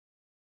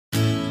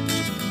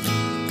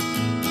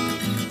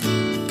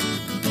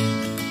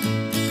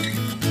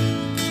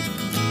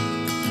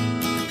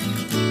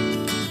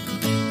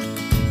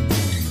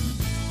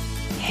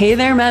Hey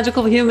there,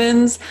 magical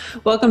humans.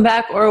 Welcome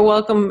back or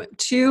welcome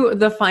to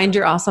the Find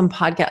Your Awesome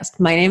podcast.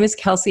 My name is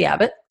Kelsey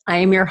Abbott. I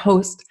am your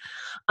host.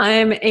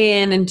 I'm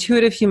an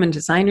intuitive human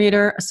design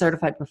reader, a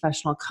certified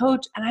professional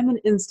coach, and I'm an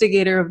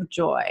instigator of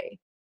joy.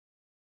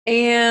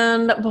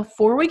 And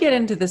before we get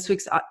into this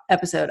week's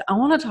episode, I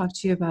want to talk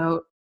to you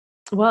about,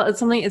 well, it's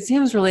something, it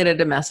seems related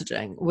to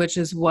messaging, which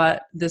is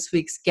what this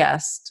week's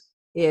guest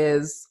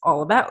is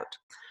all about.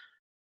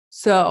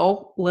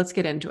 So let's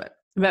get into it.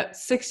 About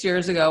 6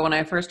 years ago, when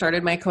I first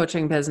started my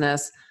coaching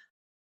business,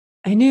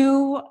 I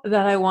knew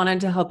that I wanted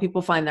to help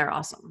people find their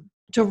awesome,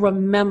 to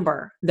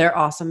remember their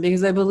awesome,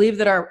 because I believe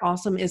that our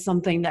awesome is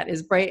something that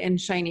is bright and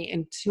shiny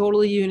and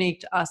totally unique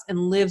to us and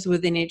lives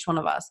within each one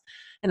of us.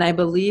 And I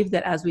believe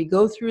that as we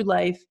go through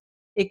life,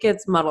 it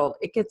gets muddled,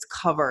 it gets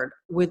covered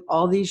with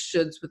all these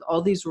shoulds, with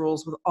all these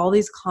rules, with all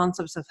these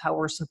concepts of how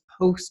we're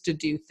supposed to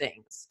do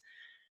things.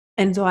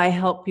 And so I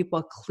help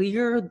people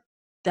clear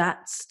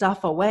that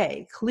stuff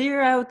away, clear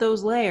out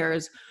those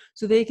layers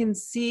so they can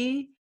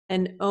see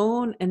and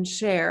own and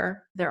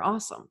share their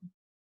awesome.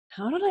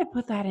 How did I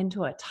put that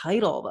into a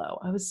title though?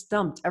 I was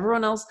stumped.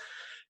 Everyone else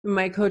in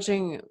my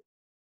coaching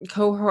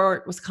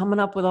cohort was coming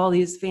up with all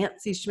these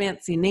fancy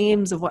schmancy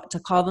names of what to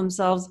call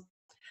themselves.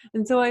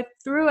 And so I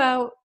threw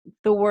out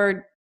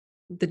the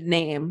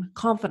name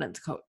confidence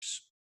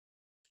coach,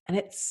 and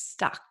it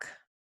stuck.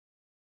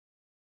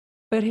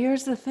 But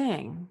here's the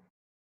thing.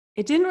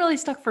 It didn't really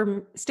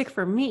stick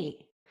for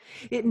me.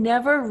 It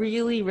never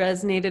really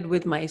resonated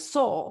with my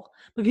soul,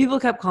 but people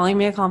kept calling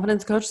me a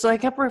confidence coach, so I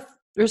kept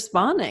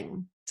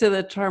responding to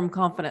the term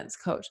confidence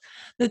coach.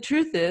 The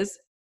truth is,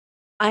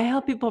 I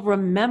help people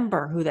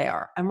remember who they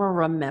are. I'm a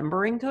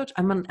remembering coach.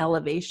 I'm an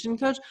elevation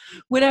coach.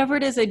 Whatever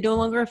it is, I no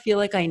longer feel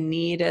like I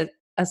need a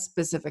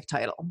specific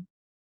title.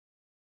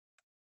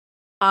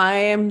 I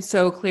am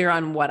so clear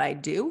on what I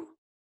do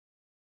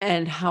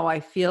and how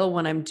I feel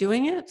when I'm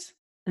doing it.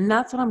 And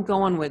that's what I'm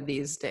going with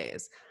these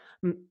days.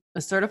 I'm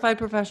a certified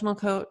professional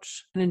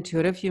coach, an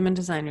intuitive human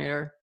design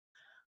reader,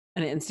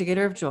 an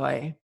instigator of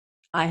joy.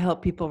 I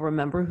help people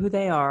remember who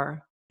they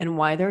are and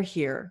why they're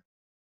here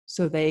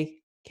so they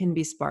can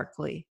be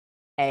sparkly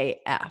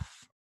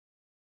AF.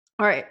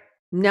 All right,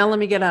 now let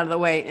me get out of the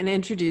way and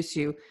introduce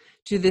you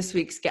to this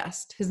week's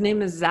guest. His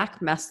name is Zach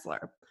Messler,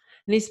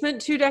 and he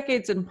spent 2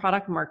 decades in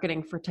product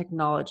marketing for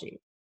technology,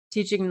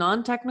 teaching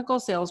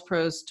non-technical sales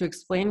pros to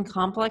explain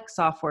complex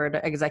software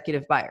to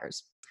executive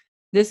buyers.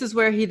 This is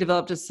where he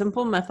developed a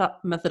simple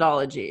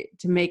methodology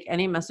to make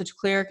any message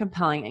clear,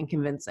 compelling, and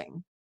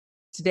convincing.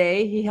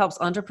 Today, he helps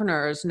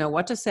entrepreneurs know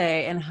what to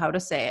say and how to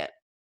say it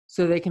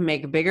so they can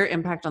make a bigger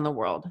impact on the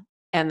world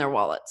and their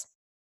wallets.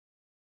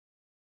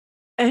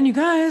 And you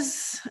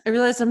guys, I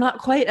realize I'm not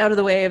quite out of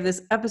the way of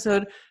this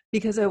episode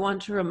because I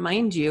want to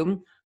remind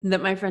you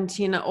that my friend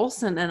Tina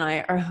Olson and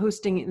I are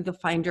hosting the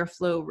Find Your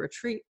Flow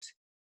retreat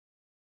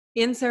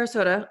in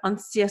Sarasota on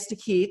Siesta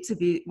Key, to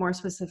be more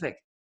specific,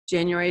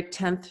 January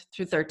 10th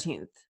through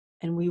 13th.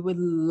 And we would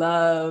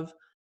love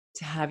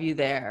to have you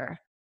there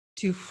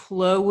to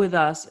flow with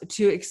us,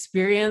 to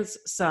experience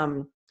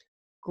some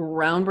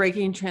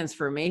groundbreaking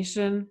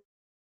transformation,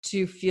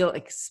 to feel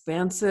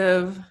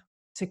expansive,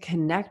 to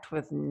connect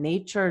with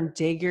nature and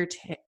dig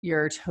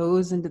your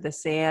toes into the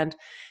sand,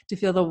 to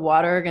feel the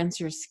water against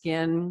your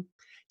skin,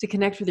 to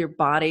connect with your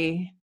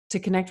body, to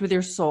connect with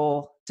your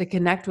soul, to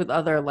connect with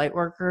other light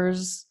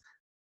workers,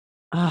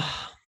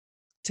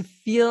 to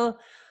feel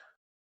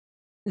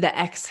the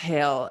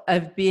exhale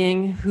of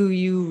being who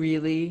you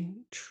really,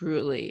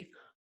 truly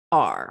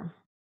are.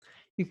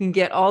 You can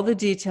get all the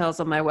details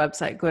on my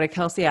website. Go to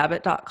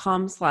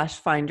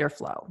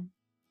kelseyabbott.com/findyourflow.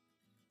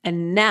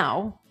 And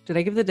now, did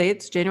I give the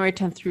dates? January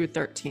 10th through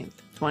 13th,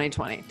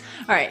 2020.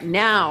 All right,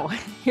 now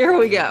here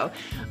we go.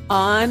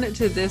 On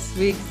to this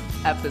week's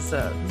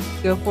episode.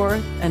 Go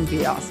forth and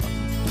be awesome.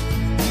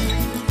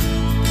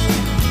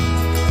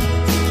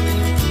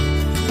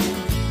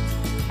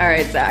 All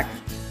right, Zach,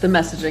 the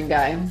messaging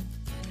guy.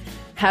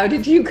 How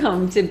did you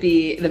come to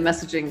be the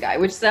messaging guy?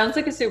 Which sounds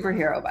like a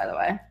superhero, by the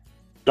way.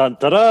 Dun,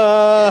 da,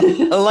 da.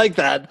 I like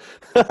that.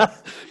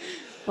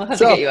 We'll have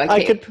to get you a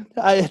cape.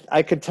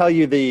 I could tell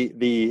you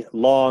the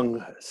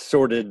long,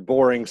 sordid,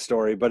 boring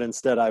story, but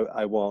instead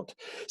I won't.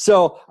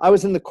 So I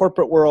was in the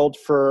corporate world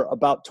for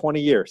about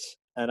 20 years,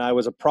 and I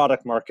was a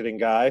product marketing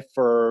guy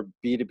for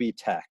B2B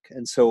tech.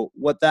 And so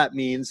what that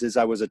means is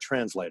I was a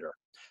translator.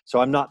 So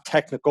I'm not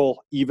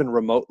technical even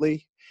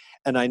remotely,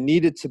 and I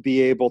needed to be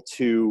able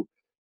to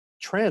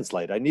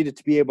translate. I needed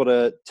to be able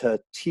to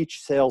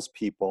teach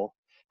salespeople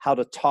how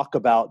to talk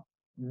about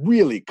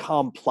really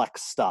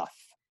complex stuff,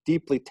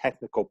 deeply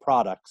technical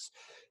products,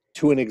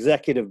 to an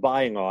executive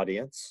buying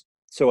audience.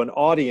 So an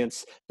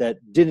audience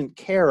that didn't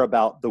care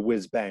about the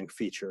whiz-bang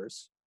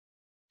features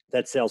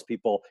that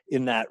salespeople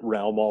in that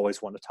realm always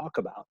want to talk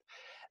about.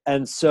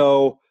 And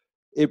so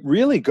it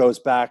really goes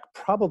back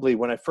probably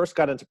when I first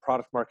got into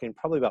product marketing,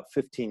 probably about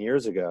 15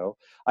 years ago.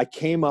 I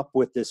came up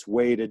with this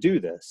way to do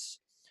this,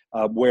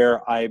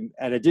 and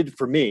it did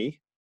for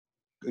me,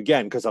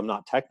 again, because I'm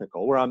not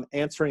technical, where I'm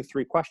answering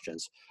 3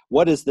 questions.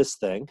 What is this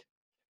thing?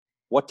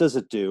 what does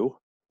it do,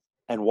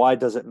 and why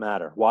does it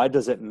matter? Why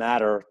does it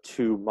matter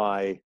to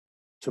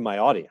my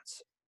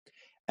audience?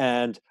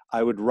 And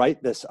I would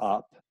write this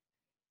up,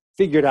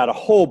 figured out a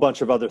whole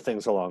bunch of other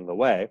things along the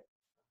way.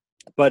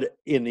 But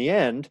in the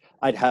end,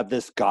 I'd have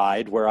this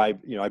guide where I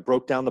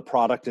broke down the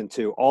product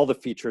into all the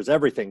features,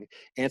 everything,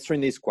 answering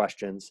these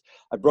questions.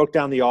 I broke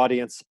down the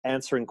audience,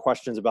 answering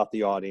questions about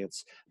the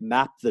audience,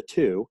 mapped the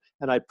two,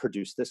 and I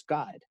produced this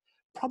guide.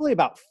 Probably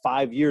about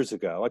 5 years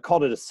ago, I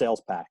called it a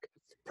sales pack.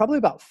 Probably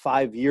about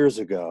 5 years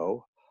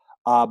ago,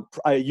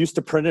 I used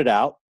to print it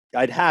out.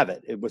 I'd have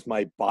it. It was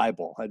my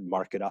Bible. I'd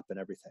mark it up and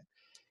everything.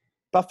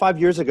 About 5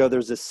 years ago,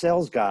 there's this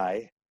sales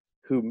guy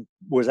who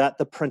was at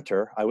the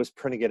printer. I was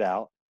printing it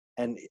out.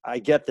 And I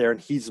get there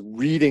and he's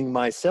reading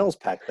my sales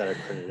pack that I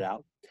printed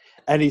out.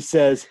 And he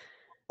says,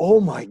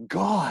 "Oh my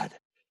God,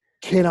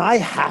 can I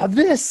have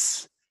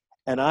this?"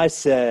 And I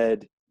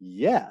said,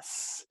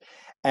 "Yes."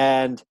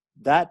 And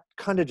that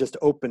kind of just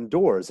opened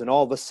doors. And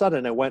all of a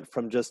sudden I went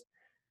from just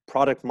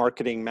product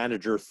marketing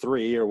manager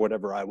 3 or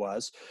whatever I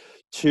was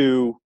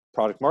to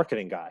product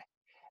marketing guy.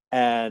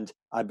 And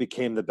I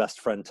became the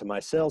best friend to my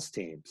sales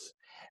teams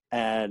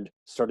and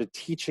started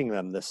teaching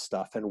them this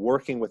stuff and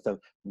working with them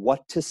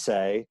what to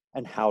say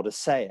and how to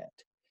say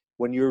it.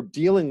 When you're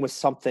dealing with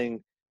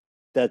something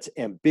that's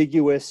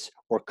ambiguous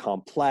or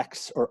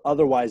complex or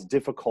otherwise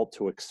difficult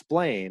to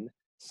explain,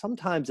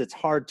 sometimes it's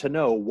hard to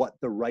know what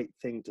the right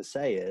thing to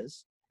say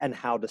is and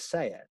how to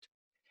say it.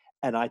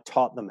 And I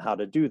taught them how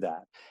to do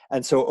that.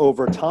 And so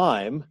over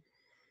time,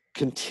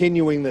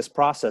 continuing this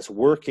process,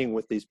 working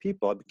with these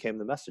people, I became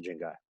the messaging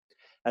guy.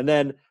 And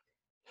then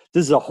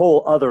this is a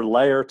whole other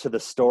layer to the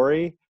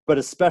story, but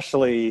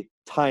especially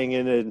tying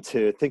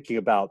into thinking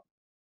about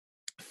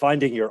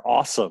finding your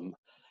awesome,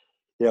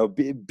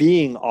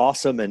 being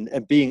awesome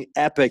and being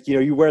epic.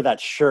 You wear that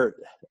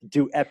shirt,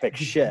 do epic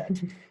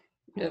shit.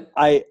 Yep.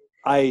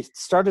 I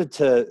started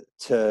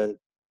to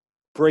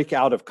break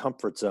out of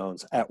comfort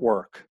zones at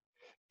work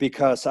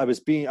because I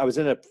was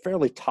in a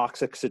fairly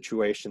toxic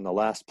situation, the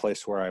last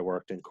place where I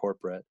worked in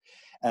corporate,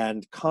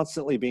 and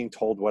constantly being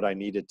told what I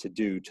needed to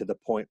do, to the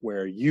point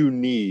where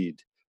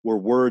were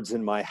words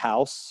in my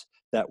house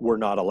that were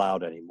not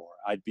allowed anymore.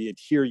 I'd be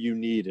here you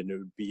need, and it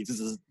would be,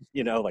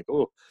 like,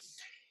 oh.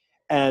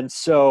 And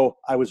so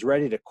I was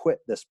ready to quit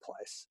this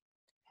place.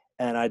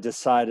 And I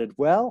decided,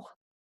 well,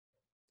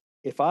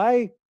 if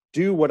I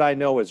do what I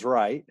know is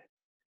right,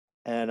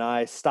 and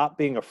I stop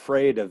being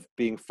afraid of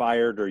being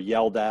fired or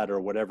yelled at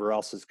or whatever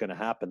else is going to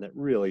happen that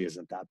really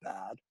isn't that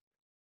bad,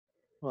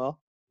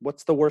 well,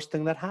 what's the worst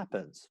thing that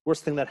happens?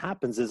 Worst thing that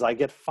happens is I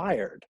get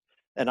fired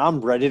and I'm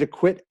ready to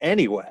quit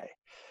anyway.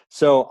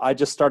 So I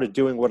just started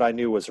doing what I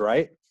knew was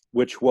right,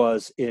 which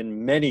was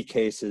in many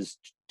cases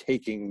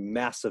taking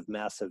massive,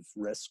 massive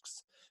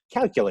risks,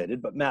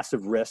 calculated, but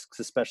massive risks,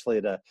 especially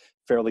at a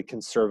fairly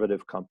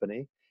conservative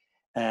company.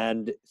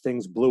 And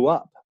things blew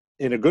up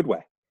in a good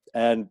way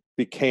and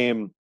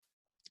became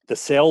the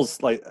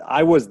sales. Like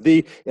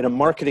in a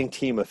marketing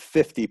team of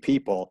 50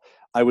 people,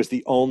 I was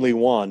the only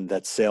one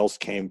that sales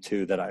came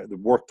to, that I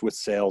worked with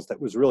sales,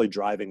 that was really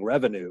driving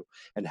revenue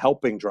and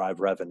helping drive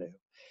revenue.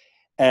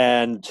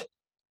 And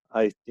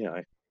I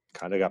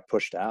kind of got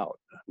pushed out.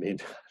 I mean,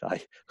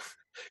 I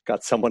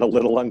got someone a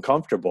little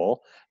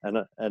uncomfortable.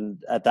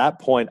 And at that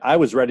point I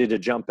was ready to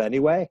jump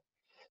anyway.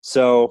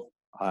 So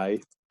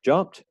I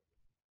jumped.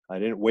 I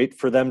didn't wait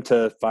for them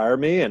to fire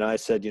me. And I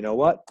said, you know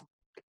what?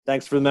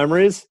 Thanks for the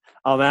memories.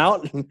 I'm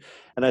out.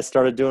 And I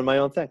started doing my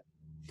own thing.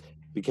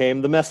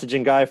 Became the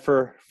messaging guy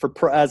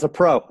as a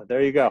pro.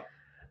 There you go.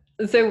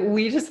 So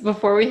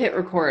before we hit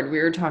record, we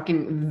were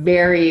talking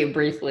very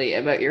briefly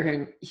about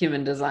your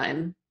human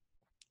design.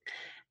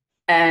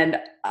 And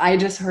I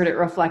just heard it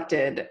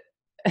reflected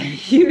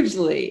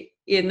hugely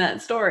in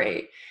that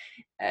story.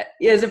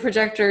 As a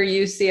projector,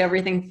 you see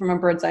everything from a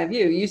bird's eye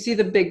view. You see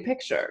the big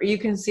picture. You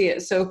can see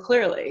it so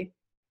clearly.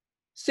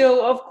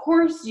 So of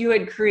course you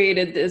had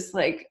created this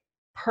like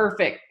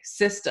perfect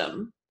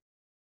system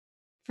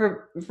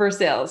for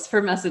sales,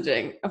 for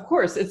messaging. Of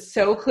course, it's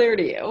so clear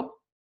to you.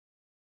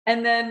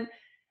 And then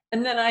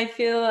I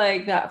feel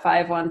like that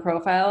 5-1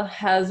 profile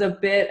has a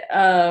bit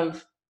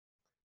of,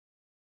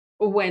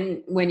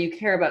 when you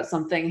care about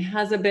something,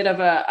 has a bit of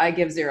a I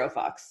give zero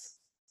fucks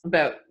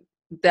about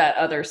that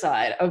other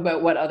side,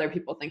 about what other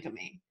people think of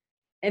me.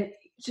 And it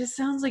just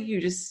sounds like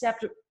you just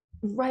stepped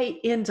right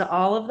into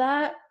all of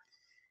that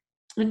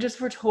and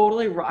just were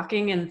totally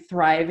rocking and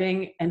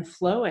thriving and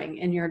flowing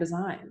in your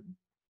design.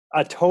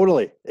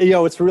 Totally.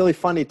 It's really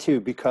funny too,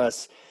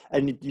 because,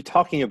 and you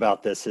talking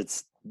about this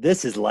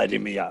is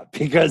lighting me up,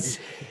 because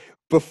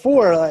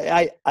before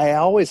I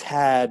always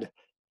had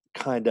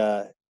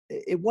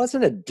it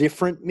wasn't a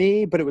different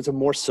me, but it was a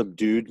more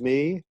subdued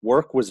me.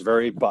 Work was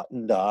very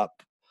buttoned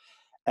up,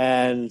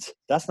 and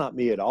that's not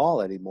me at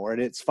all anymore.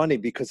 And it's funny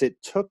because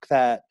it took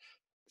that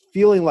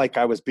feeling like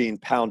I was being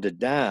pounded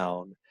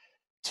down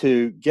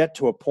to get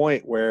to a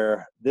point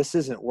where this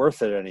isn't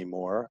worth it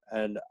anymore.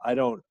 And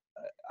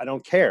I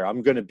don't care.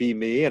 I'm going to be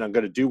me, and I'm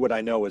going to do what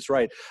I know is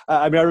right.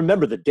 I mean, I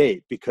remember the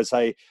date because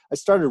I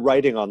started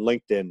writing on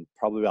LinkedIn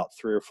probably about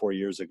 3 or 4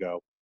 years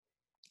ago.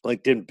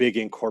 LinkedIn, big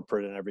in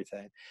corporate and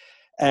everything.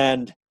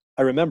 And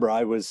I remember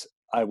I was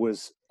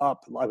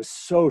up. I was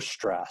so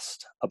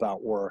stressed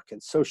about work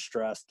and so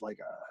stressed, like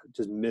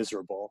just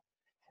miserable.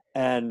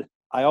 And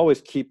I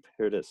always keep,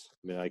 here it is.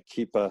 I mean, I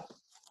keep a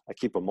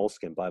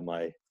moleskin by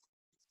my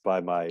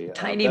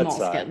Tiny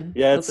bedside. moleskin.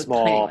 Yeah, it's That's a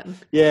tiny small. one.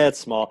 Yeah, it's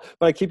small,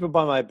 but I keep it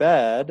by my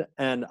bed,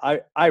 and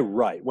I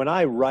write. When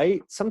I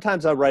write,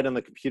 sometimes I write on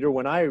the computer.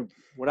 When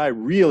I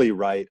really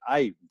write,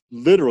 I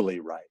literally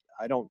write.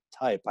 I don't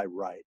type. I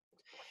write.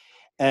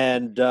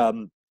 And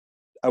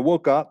I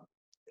woke up,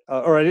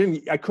 or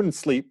I couldn't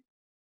sleep.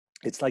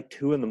 It's like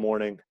 2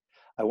 a.m.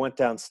 I went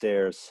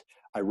downstairs.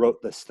 I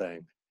wrote this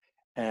thing,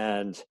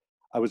 and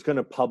I was going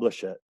to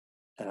publish it.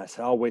 And I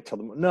said, I'll wait till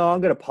no, I'm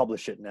going to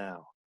publish it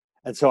now.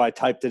 And so I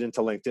typed it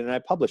into LinkedIn and I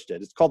published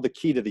it. It's called The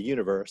Key to the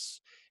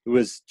Universe. It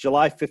was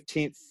July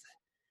 15th,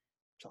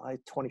 July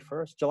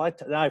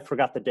 21st, I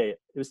forgot the date.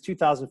 It was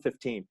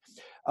 2015.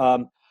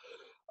 Um,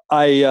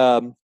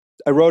 I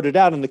wrote it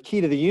out, and the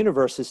key to the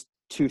universe is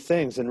 2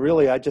 things. And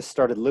really, I just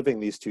started living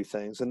these 2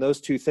 things. And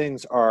those 2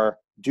 things are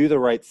do the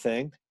right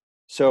thing.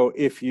 So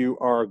if you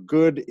are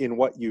good in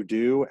what you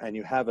do and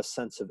you have a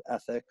sense of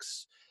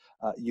ethics,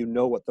 you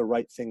know what the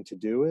right thing to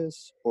do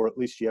is, or at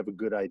least you have a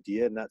good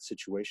idea in that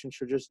situation,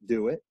 so just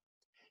do it.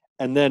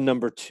 And then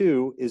number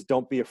 2 is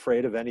don't be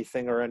afraid of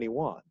anything or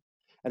anyone.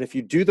 And if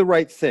you do the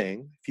right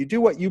thing, if you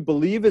do what you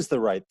believe is the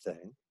right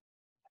thing,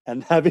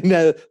 and having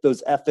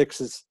those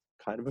ethics is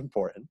kind of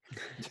important,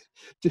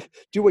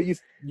 do what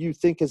you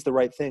think is the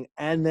right thing,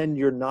 and then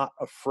you're not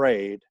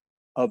afraid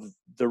of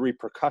the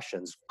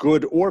repercussions,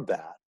 good or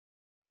bad.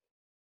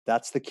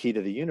 That's the key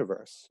to the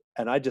universe.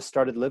 And I just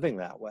started living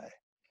that way.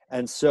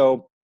 And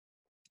so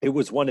it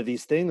was one of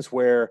these things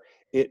where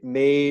it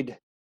made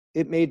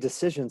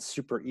decisions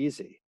super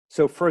easy.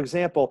 So for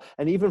example,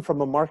 and even from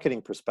a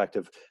marketing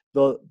perspective,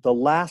 the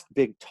last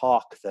big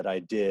talk that I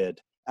did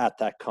at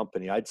that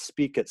company, I'd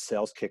speak at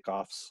sales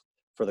kickoffs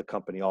for the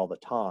company all the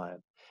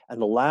time.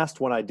 And the last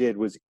one I did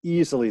was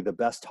easily the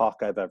best talk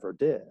I've ever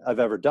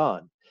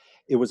done.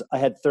 I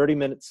had 30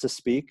 minutes to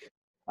speak.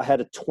 I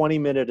had a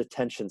 20-minute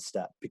attention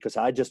step because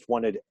I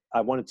wanted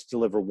to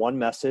deliver one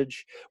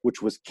message,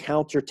 which was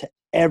counter to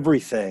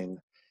everything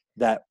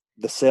that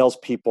the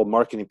salespeople,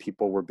 marketing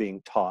people were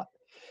being taught.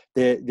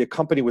 The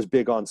company was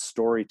big on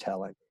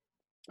storytelling.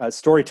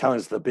 Storytelling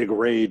is the big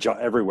rage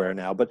everywhere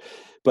now, but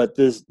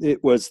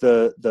it was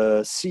the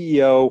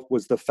CEO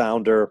was the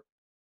founder,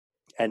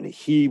 and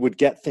he would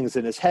get things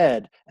in his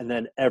head, and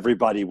then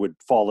everybody would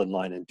fall in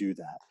line and do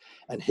that.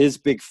 And his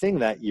big thing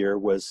that year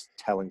was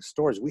telling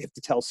stories. We have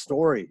to tell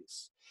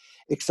stories.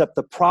 Except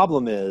the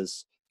problem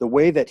is the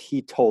way that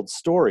he told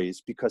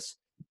stories, because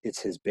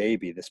it's his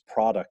baby, this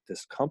product,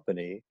 this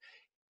company,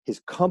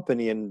 his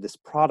company and this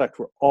product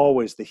were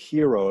always the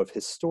hero of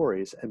his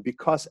stories. And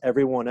because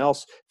everyone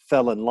else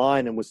fell in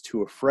line and was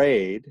too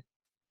afraid,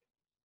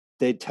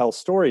 they'd tell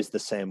stories the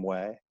same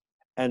way.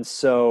 And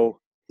so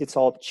it's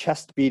all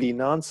chest beating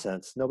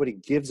nonsense. Nobody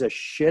gives a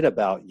shit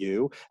about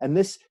you. And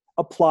this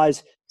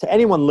applies to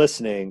anyone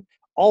listening.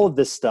 All of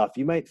this stuff,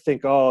 you might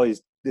think, oh,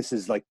 this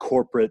is like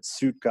corporate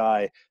suit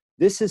guy.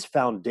 This is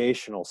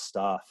foundational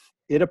stuff.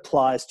 It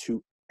applies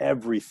to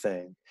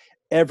everything.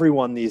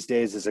 Everyone these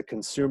days is a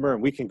consumer,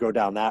 and we can go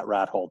down that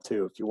rat hole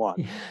too if you want.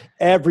 Yeah.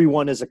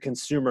 Everyone is a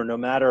consumer, no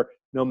matter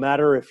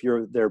if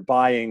they're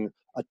buying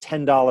a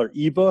 $10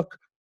 ebook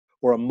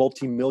or a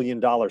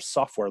multi-million-dollar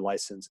software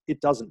license. It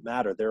doesn't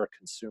matter. They're a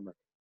consumer.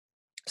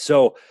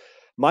 So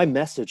my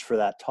message for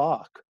that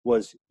talk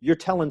was, you're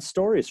telling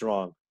stories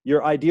wrong.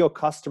 Your ideal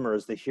customer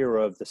is the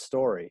hero of the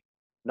story,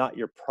 not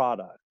your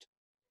product.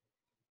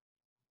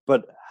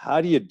 But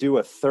how do you do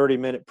a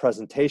 30-minute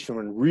presentation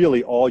when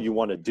really all you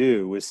want to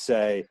do is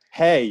say,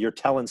 hey, you're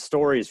telling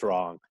stories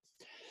wrong?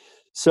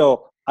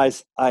 So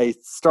I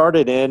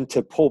started in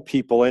to pull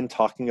people in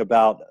talking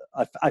about,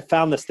 I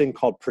found this thing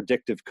called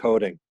predictive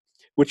coding,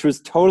 which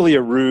was totally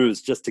a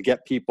ruse just to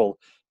get people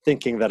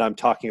thinking that I'm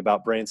talking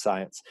about brain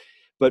science.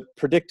 But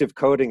predictive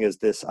coding is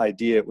this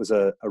idea. It was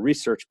a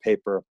research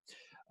paper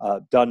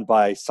done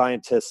by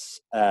scientists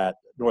at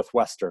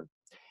Northwestern.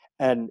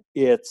 And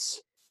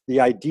it's the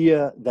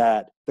idea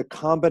that the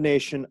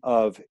combination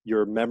of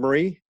your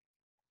memory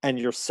and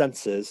your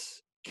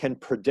senses can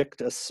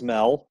predict a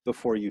smell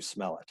before you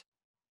smell it.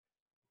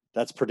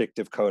 That's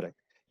predictive coding.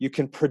 You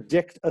can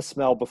predict a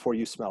smell before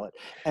you smell it.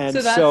 And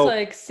so that's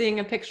like seeing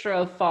a picture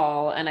of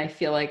fall and I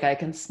feel like I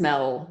can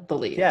smell the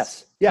leaves.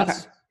 Yes. Okay.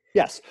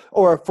 Yes.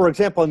 Or for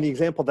example, in the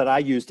example that I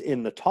used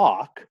in the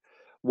talk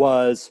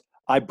was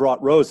I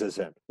brought roses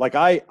in. Like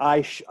I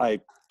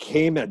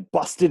came and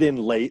busted in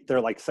late. They're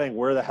like saying,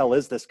 where the hell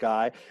is this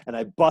guy? And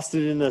I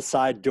busted in the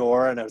side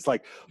door and I was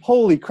like,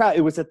 holy crap.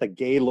 It was at the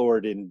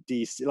Gaylord in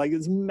DC, like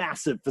this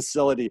massive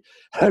facility.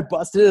 I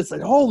busted in. It's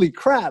like, holy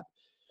crap.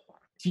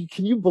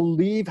 Can you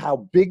believe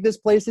how big this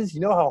place is?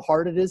 You know how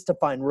hard it is to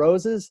find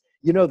roses?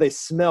 You know, they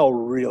smell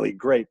really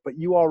great, but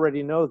you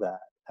already know that.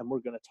 And we're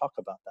going to talk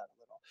about that a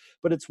little.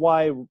 But it's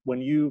why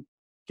when you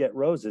get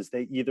roses,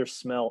 they either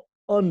smell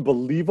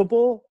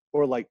unbelievable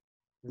or like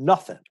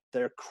nothing.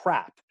 They're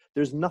crap.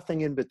 There's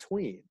nothing in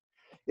between.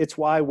 It's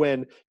why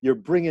when you're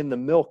bringing the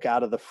milk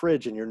out of the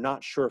fridge and you're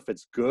not sure if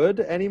it's good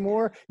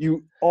anymore,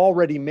 you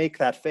already make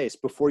that face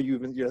before you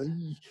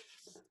even,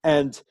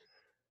 and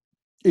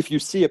if you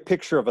see a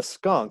picture of a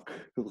skunk,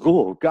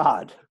 oh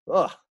God,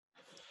 ugh.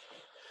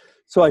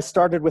 So I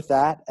started with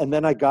that, and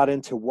then I got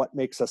into what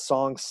makes a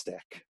song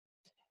stick.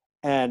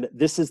 And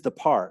this is the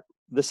part.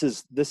 This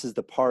is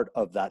the part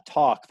of that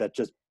talk that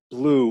just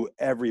blew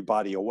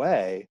everybody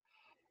away.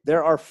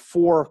 There are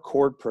 4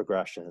 chord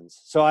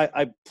progressions. So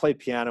I played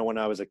piano when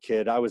I was a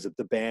kid. I was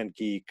the band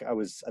geek. I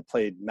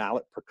played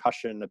mallet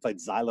percussion. I played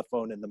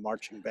xylophone in the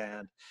marching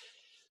band.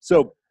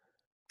 So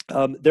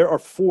there are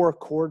 4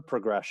 chord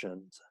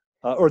progressions,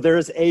 or there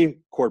is a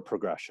chord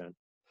progression,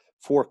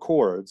 4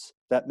 chords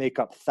that make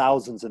up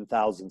thousands and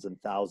thousands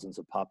and thousands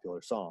of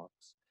popular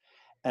songs.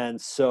 And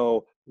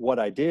so what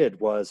I did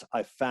was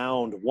I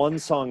found one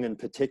song in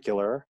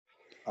particular.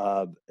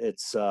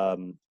 It's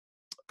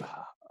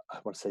I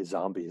want to say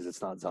Zombies.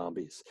 It's not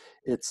Zombies.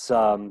 It's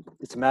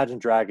Imagine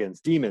Dragons,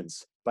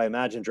 Demons by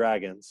Imagine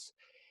Dragons.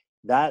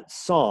 That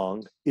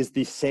song is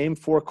the same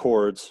 4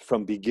 chords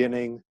from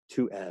beginning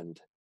to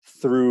end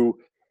through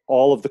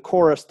all of the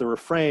chorus, the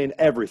refrain,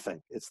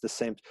 everything. It's the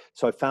same.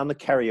 So I found the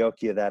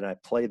karaoke of that and I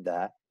played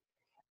that.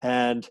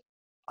 And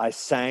I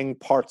sang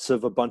parts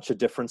of a bunch of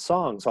different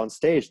songs on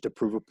stage to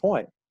prove a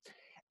point.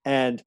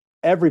 And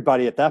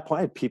everybody at that point,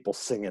 I had people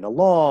singing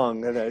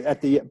along.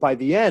 And by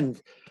the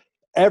end,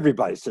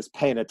 everybody's just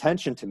paying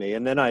attention to me.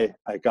 And then I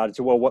got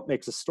into, well, what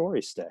makes a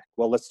story stick?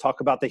 Well, let's talk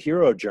about the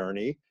hero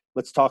journey.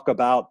 Let's talk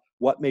about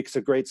what makes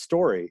a great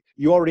story.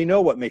 You already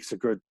know what makes a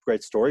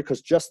great story,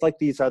 because just like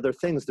these other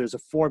things, there's a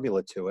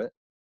formula to it.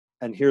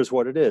 And here's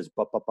what it is.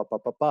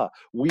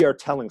 We are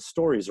telling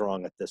stories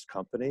wrong at this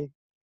company.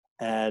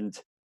 And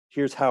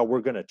here's how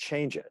we're going to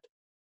change it.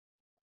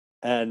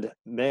 And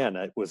man,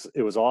 it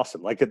was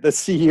awesome. Like the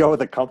CEO of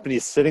the company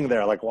is sitting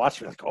there, like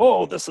watching, like,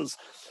 oh,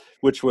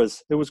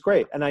 it was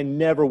great. And I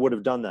never would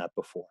have done that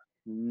before,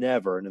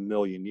 never in a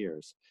million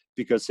years,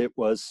 because it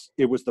was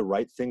the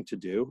right thing to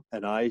do.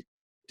 And I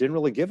didn't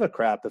really give a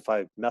crap if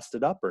I messed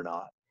it up or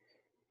not.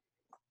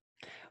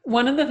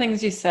 One of the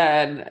things you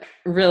said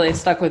really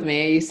stuck with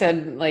me. You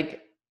said,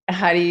 like,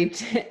 how do you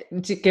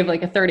give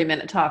like a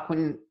 30-minute talk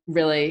when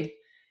really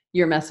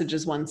your message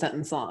is one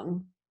sentence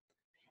long?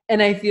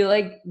 And I feel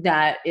like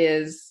that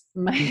is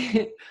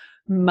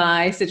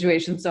my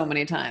situation so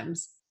many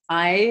times.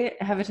 I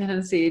have a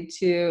tendency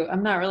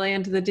I'm not really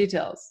into the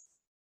details.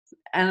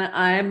 And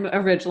I'm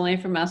originally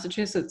from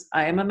Massachusetts.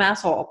 I am a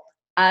masshole.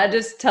 I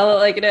just tell it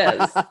like it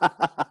is.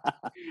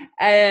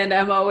 And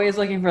I'm always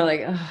looking for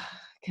like,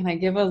 can I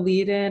give a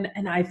lead in?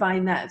 And I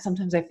find that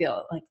sometimes I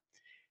feel like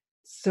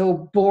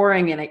so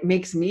boring and it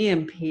makes me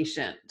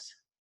impatient.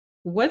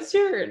 What's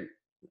your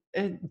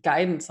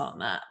guidance on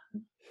that?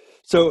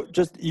 So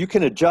you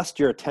can adjust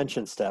your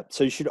attention step.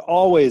 So you should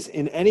always,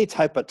 in any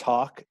type of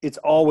talk, it's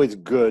always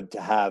good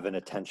to have an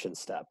attention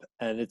step.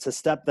 And it's a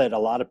step that a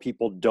lot of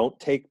people don't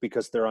take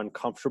because they're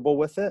uncomfortable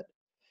with it.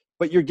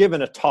 But you're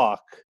given a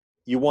talk,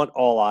 you want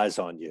all eyes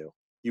on you.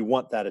 You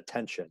want that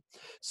attention.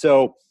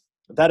 So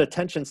that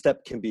attention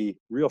step can be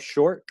real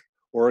short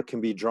or it can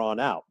be drawn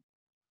out.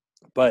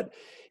 But,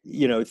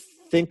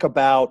 think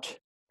about,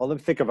 well, let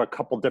me think of a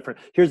couple different.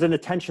 Here's an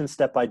attention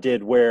step I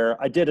did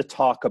where I did a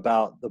talk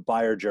about the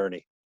buyer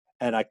journey.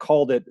 And I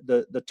called it,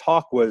 the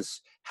talk was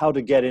how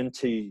to get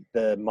into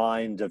the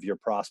mind of your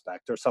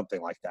prospect or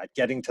something like that,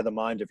 getting to the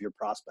mind of your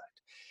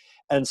prospect.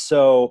 And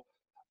so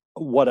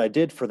what I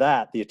did for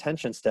that, the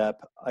attention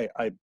step,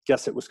 I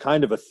guess it was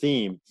kind of a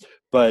theme,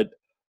 but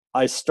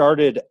I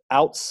started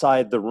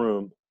outside the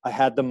room. I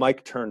had the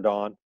mic turned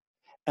on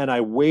and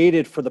I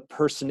waited for the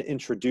person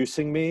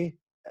introducing me.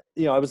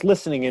 I was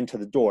listening into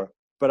the door,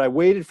 but I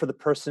waited for the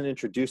person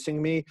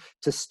introducing me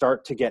to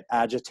start to get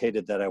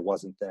agitated that I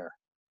wasn't there.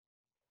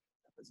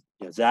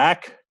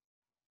 Zach,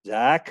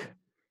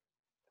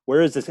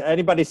 where is this?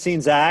 Anybody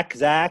seen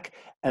Zach?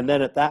 And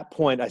then at that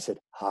point I said,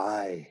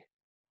 hi,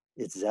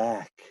 it's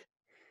Zach.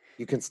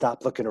 You can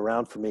stop looking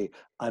around for me.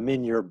 I'm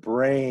in your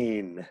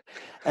brain.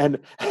 And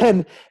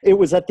it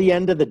was at the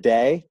end of the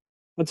day.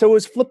 And so it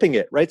was flipping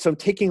it, right? So I'm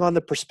taking on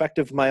the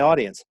perspective of my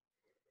audience.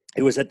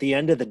 It was at the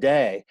end of the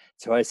day.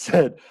 So I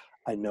said,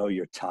 I know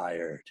you're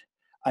tired.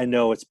 I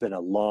know it's been a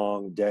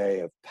long day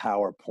of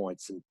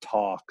PowerPoints and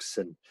talks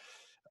and,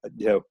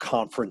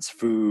 conference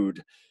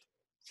food.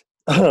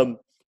 Well,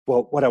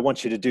 what I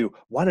want you to do,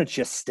 why don't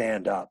you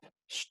stand up?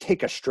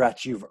 Take a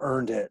stretch. You've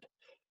earned it.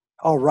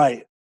 All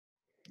right.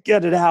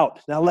 Get it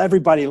out. Now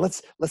everybody,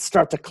 let's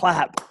start to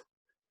clap.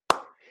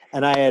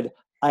 And I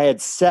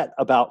had set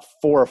about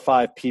 4 or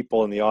 5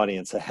 people in the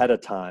audience ahead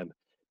of time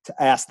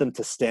to ask them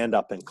to stand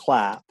up and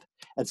clap.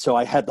 And so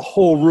I had the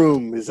whole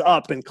room is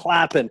up and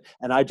clapping,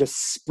 and I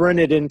just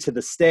sprinted into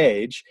the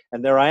stage,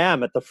 and there I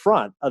am at the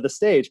front of the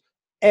stage.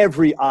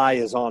 Every eye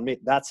is on me.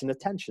 That's an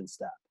attention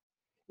step.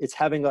 It's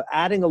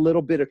adding a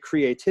little bit of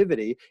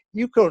creativity.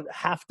 You don't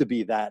have to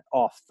be that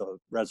off the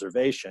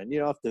reservation. You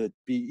don't have to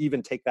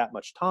even take that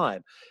much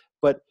time.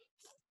 But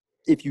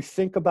if you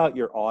think about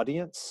your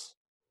audience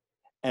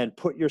and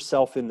put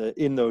yourself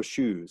in those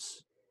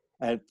shoes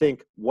and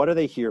think, what are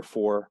they here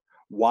for?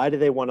 Why do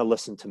they want to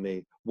listen to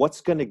me?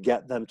 What's going to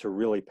get them to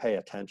really pay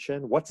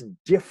attention? What's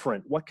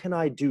different? What can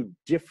I do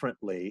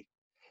differently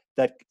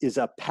that is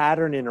a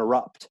pattern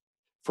interrupt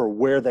for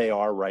where they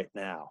are right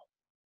now?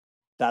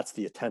 That's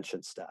the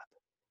attention step.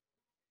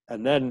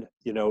 And then,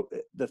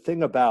 the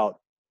thing about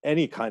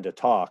any kind of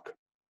talk,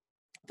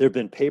 there have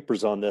been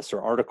papers on this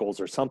or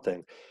articles or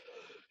something.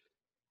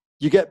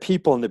 You get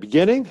people in the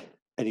beginning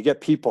and you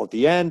get people at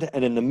the end,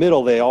 and in the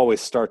middle, they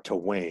always start to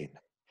wane.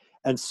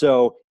 And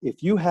so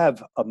if you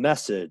have a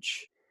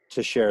message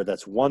to share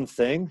that's one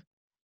thing,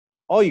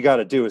 all you got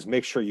to do is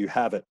make sure you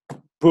have it,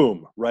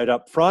 boom, right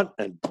up front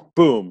and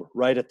boom,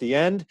 right at the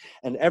end,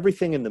 and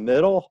everything in the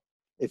middle.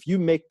 If you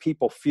make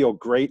people feel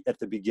great at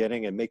the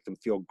beginning and make them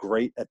feel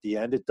great at the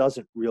end, it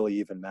doesn't really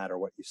even matter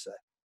what you say.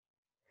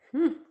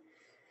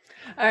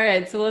 All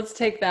right, so let's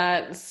take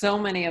that. So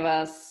many of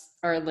us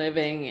are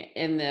living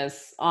in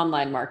this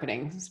online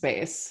marketing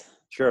space.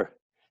 Sure.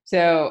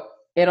 So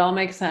it all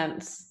makes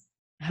sense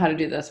how to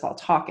do this while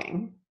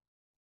talking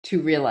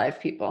to real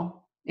life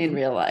people in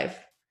real life.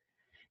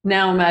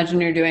 Now imagine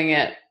you're doing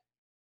it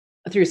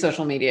through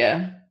social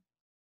media,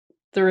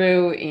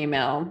 through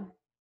email,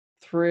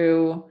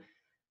 through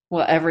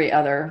every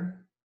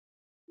other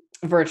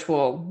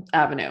virtual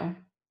avenue.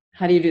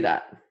 How do you do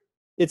that?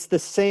 It's the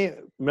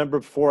same. Remember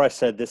before I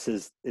said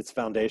it's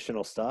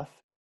foundational stuff?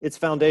 It's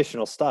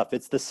foundational stuff.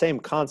 It's the same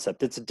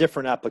concept. It's a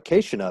different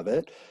application of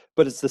it,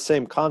 but it's the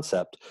same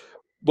concept.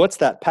 What's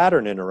that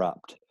pattern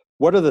interrupt?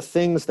 What are the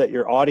things that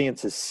your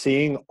audience is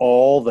seeing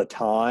all the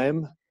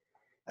time?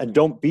 And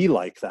don't be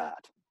like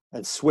that,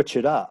 and switch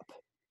it up.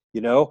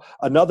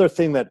 Another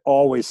thing that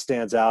always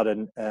stands out,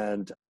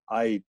 and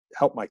I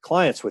help my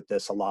clients with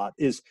this a lot,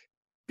 is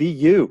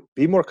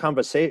be more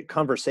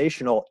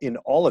conversational in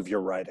all of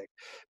your writing,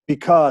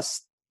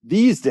 because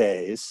these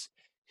days,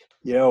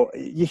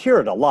 you hear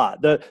it a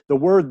lot. The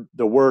word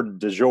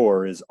du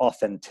jour is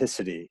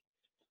authenticity,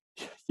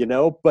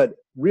 but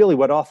really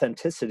what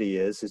authenticity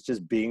is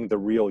just being the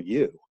real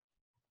you.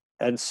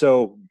 And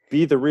so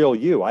be the real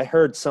you. I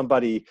heard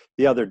somebody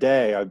the other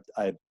day,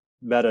 I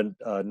met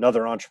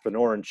another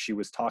entrepreneur, and she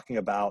was talking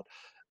about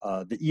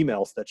the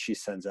emails that she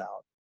sends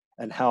out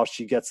and how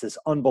she gets this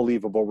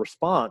unbelievable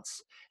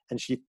response. And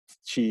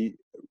she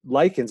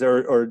likens,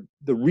 or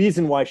the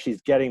reason why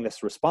she's getting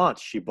this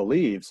response, she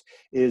believes,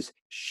 is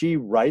she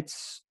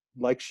writes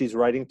like she's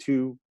writing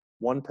to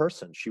one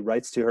person. She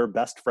writes to her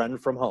best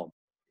friend from home,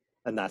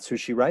 and that's who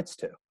she writes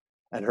to.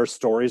 And her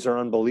stories are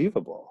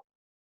unbelievable.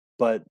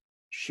 But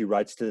she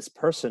writes to this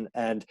person,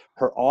 and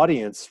her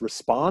audience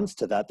responds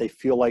to that. They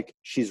feel like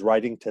she's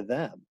writing to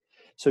them.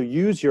 So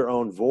use your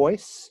own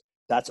voice.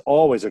 That's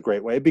always a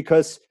great way,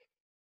 because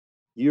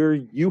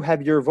you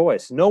have your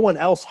voice. No one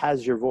else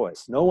has your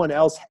voice. No one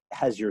else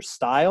has your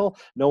style.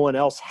 No one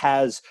else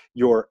has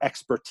your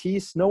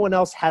expertise. No one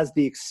else has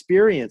the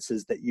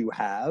experiences that you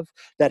have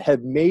that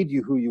have made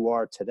you who you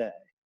are today.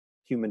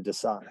 Human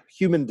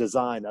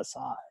design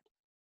aside.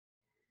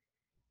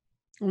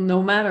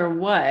 No matter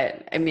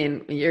what, I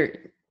mean,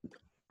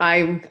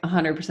 I'm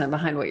 100%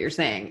 behind what you're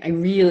saying. I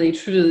really,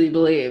 truly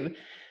believe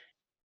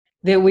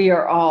that we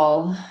are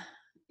all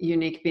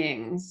unique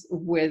beings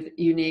with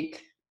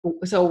unique.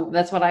 So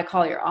that's what I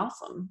call your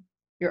awesome.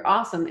 Your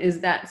awesome is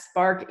that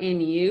spark in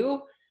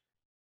you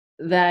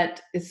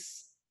that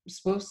is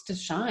supposed to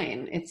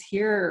shine. It's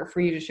here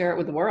for you to share it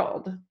with the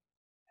world.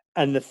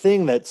 And the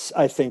thing that's,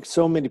 I think,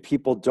 so many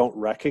people don't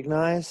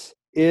recognize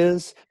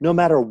is no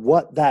matter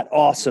what that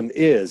awesome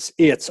is,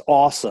 it's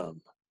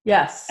awesome.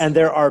 Yes. And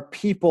there are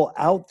people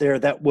out there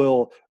that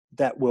will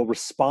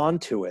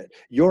respond to it.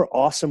 Your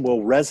awesome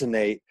will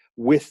resonate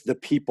with the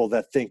people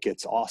that think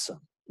it's awesome.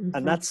 Mm-hmm.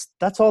 And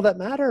that's all that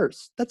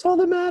matters. That's all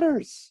that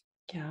matters.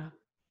 Yeah.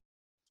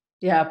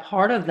 Yeah.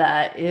 Part of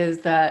that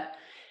is that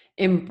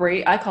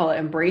I call it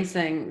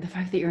embracing the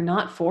fact that you're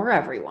not for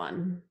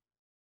everyone.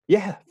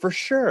 Yeah, for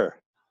sure.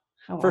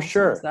 How for awesome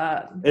sure. Is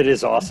that? It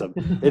is awesome.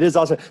 It is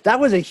awesome. That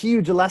was a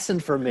huge lesson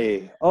for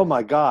me. Oh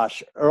my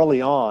gosh.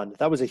 Early on,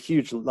 that was a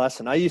huge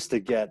lesson. I used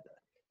to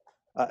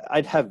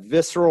I'd have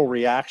visceral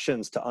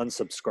reactions to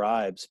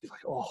unsubscribes. Be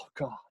like, oh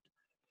God.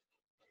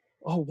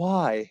 Oh,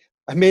 why?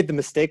 I made the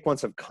mistake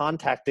once of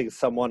contacting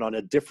someone on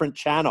a different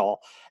channel,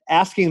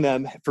 asking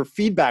them for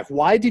feedback.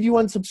 Why did you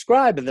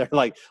unsubscribe? And they're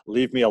like,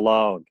 leave me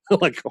alone. I'm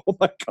like, oh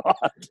my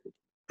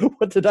God,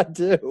 what did I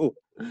do?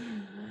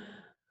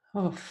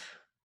 Oh,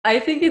 I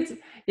think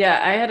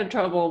I had a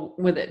trouble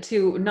with it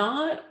too.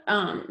 Not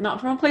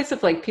from a place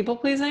of like people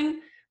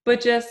pleasing,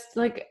 but just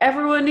like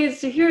everyone needs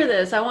to hear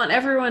this. I want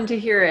everyone to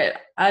hear it.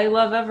 I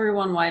love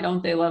everyone. Why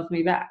don't they love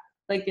me back?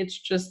 Like, it's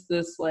just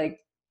this, like,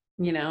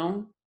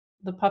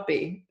 the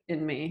puppy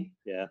in me.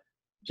 Yeah.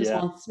 Just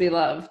wants to be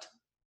loved.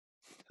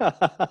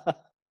 Yeah.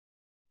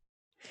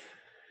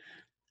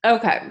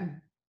 Okay.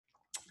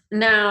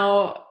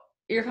 Now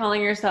you're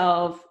calling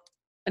yourself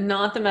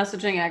not the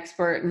messaging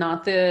expert,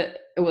 not the,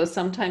 it was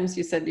sometimes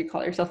you said you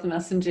call yourself the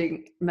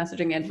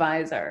messaging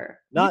advisor.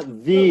 You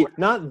took the word.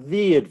 Not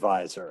the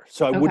advisor.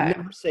 So I would Okay.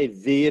 never say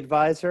the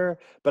advisor,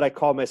 but I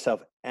call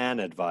myself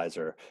an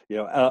advisor.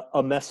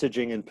 A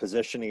messaging and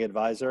positioning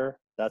advisor.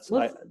 That's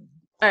Let's all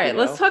you right,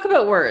 let's know. talk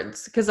about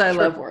words because I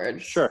Sure, love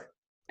words. sure.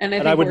 And I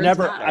And think words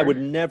I would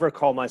matter. never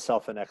call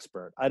myself an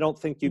expert. I don't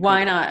think you can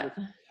Why call not?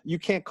 you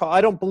can't call. I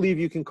don't believe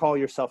you can call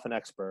yourself an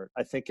expert.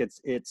 I think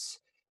it's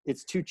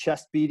too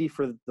chest beaty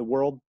for the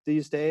world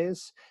these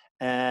days,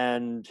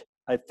 and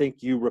I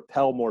think you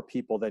repel more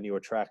people than you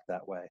attract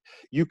that way.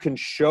 You can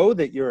show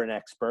that you're an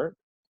expert.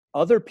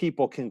 Other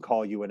people can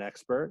call you an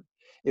expert.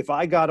 If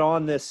I got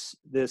on this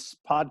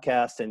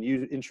podcast and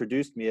you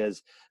introduced me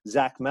as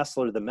Zach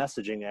Messler, the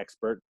messaging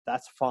expert,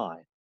 that's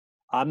fine.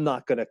 I'm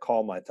not going to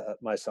call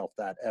myself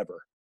that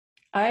ever.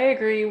 I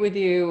agree with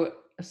you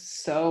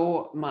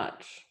so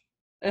much.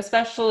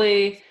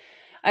 Especially,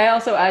 I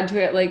also add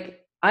to it,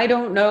 like, I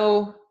don't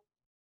know,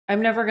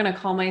 I'm never going to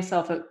call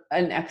myself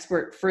an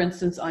expert, for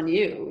instance, on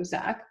you,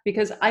 Zach,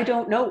 because I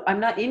don't know. I'm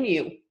not in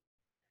you. I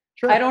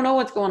Sure. don't know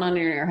what's going on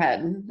in your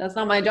head. That's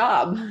not my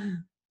job.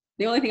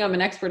 The only thing I'm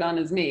an expert on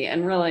is me.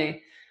 And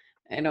really,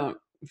 I don't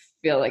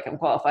feel like I'm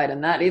qualified in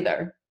that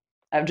either.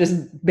 I've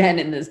just been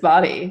in this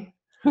body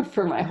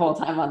for my whole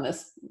time on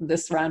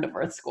this round of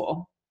Earth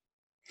School.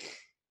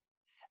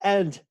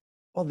 And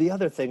well, the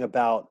other thing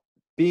about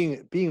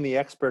being the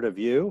expert of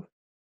you,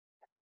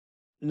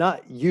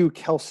 not you,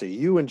 Kelsey,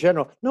 you in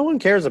general, no one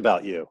cares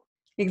about you.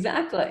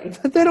 Exactly.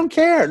 They don't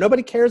care.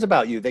 Nobody cares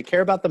about you. They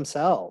care about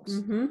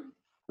themselves. Mm-hmm.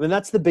 I mean,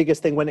 that's the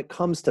biggest thing when it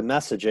comes to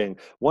messaging.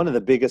 One of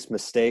the biggest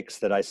mistakes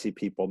that I see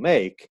people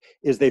make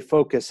is they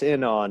focus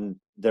in on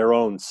their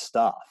own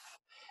stuff.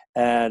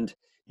 And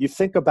you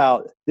think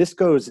about this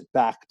goes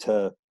back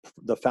to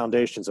the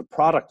foundations of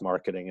product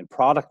marketing and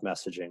product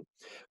messaging.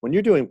 When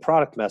you're doing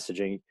product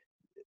messaging,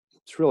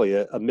 it's really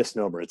a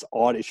misnomer.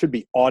 It should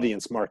be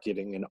audience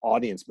marketing and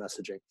audience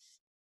messaging.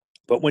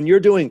 But when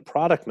you're doing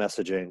product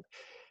messaging,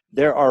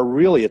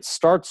 it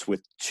starts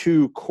with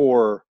two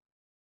core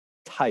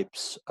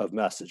types of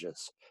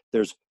messages.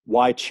 There's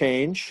why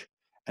change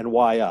and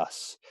why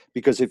us.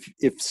 Because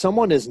if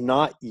someone is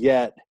not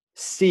yet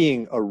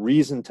seeing a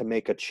reason to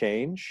make a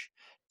change,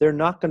 they're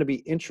not going to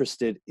be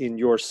interested in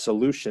your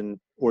solution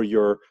or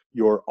your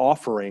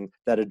offering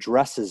that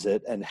addresses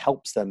it and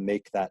helps them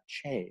make that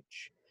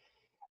change.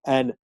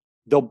 And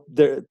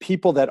the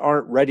people that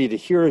aren't ready to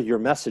hear your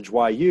message,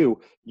 why you've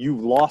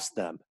lost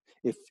them.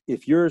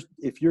 If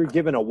you're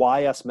given a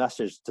why us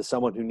message to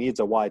someone who needs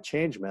a why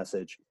change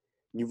message,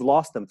 you've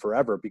lost them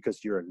forever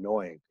because you're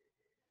annoying.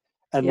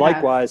 And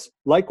Yeah.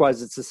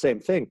 likewise, it's the same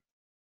thing.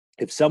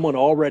 If someone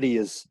already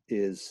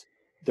is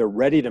they're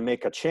ready to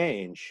make a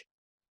change,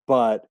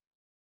 but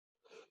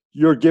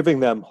you're giving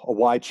them a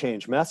why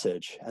change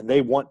message and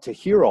they want to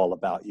hear all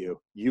about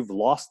you, you've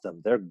lost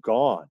them. They're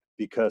gone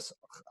because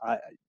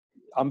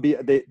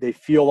they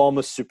feel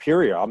almost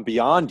superior. I'm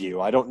beyond you.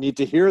 I don't need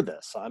to hear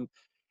this.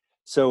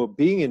 So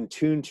being in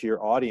tune to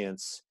your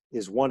audience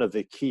is one of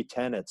the key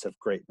tenets of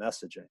great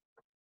messaging.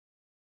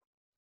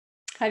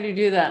 How do you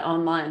do that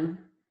online?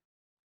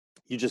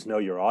 You just know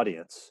your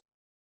audience.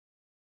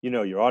 You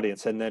know your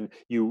audience, and then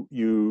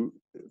you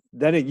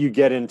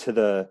get into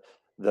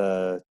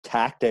the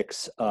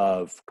tactics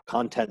of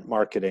content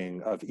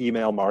marketing, of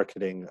email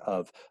marketing,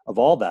 of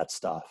all that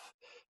stuff.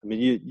 I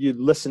mean, you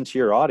listen to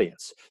your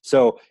audience.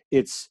 So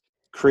it's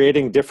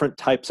creating different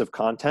types of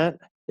content.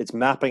 It's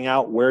mapping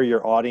out where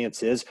your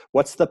audience is.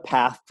 What's the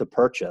path to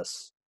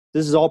purchase?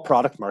 This is all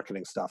product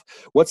marketing stuff.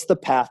 What's the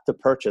path to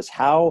purchase?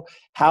 How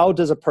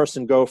does a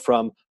person go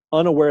from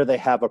unaware they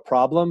have a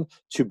problem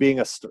to being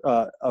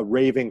a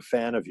raving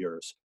fan of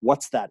yours?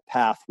 What's that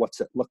path?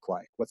 What's it look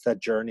like? What's that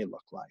journey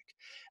look like?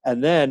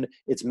 And then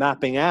it's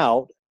mapping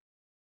out,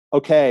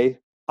 okay,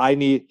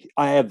 I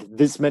have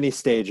this many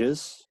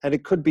stages, and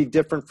it could be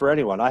different for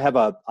anyone. I have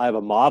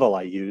a model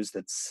I use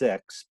that's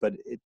 6, but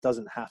it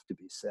doesn't have to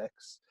be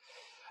 6.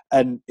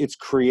 And it's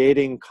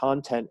creating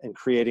content and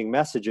creating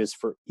messages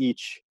for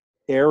each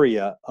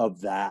area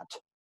of that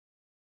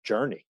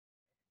journey.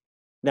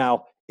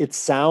 Now, it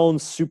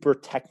sounds super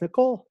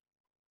technical,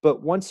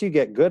 but once you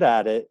get good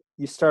at it,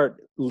 you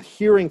start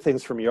hearing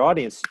things from your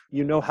audience,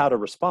 you know how to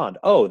respond.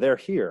 Oh, they're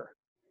here.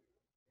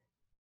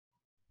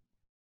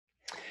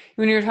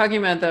 When you were talking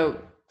about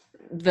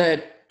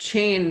the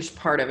change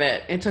part of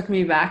it, it took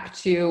me back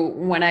to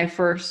when I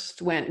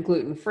first went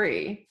gluten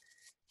free,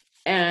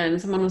 and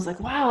someone was like,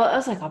 "Wow, that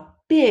was like a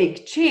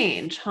big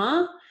change,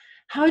 huh?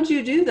 How'd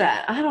you do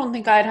that? I don't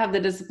think I'd have the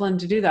discipline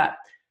to do that."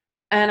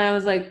 And I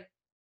was like,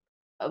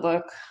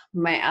 "Look,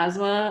 my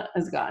asthma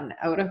has gotten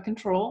out of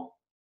control.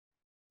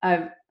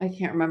 I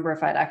can't remember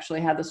if I'd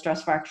actually had the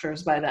stress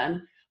fractures by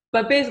then.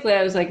 But basically,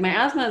 I was like, my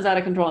asthma is out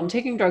of control. I'm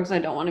taking drugs I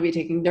don't want to be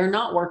taking. They're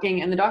not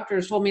working. And the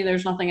doctors told me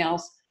there's nothing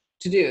else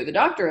to do. The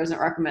doctor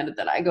hasn't recommended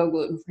that I go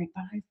gluten free,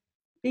 but I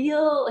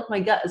feel like my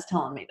gut is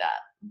telling me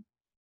that."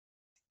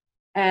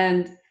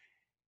 And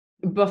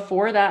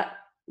before that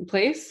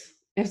place,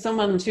 if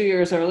someone 2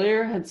 years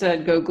earlier had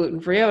said go gluten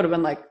free, I would have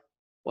been like,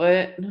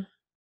 what? Hmm.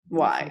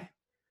 Why?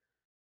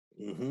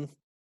 Hmm.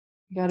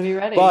 You got to be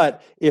ready.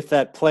 But if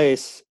that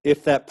place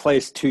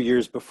 2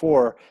 years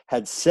before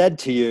had said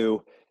to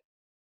you,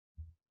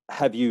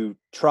 have you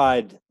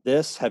tried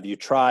this? Have you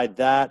tried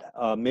that?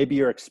 Maybe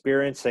you're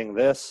experiencing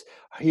this.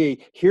 Hey,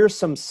 here's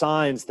some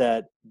signs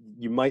that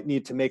you might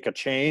need to make a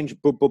change.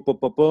 Boom, boom, boom,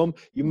 boom, boom.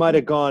 You might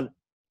have gone,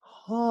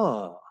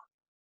 huh.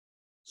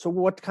 So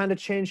what kind of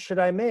change should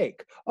I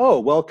make? Oh,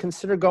 well,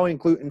 consider going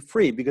gluten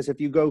free, because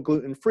if you go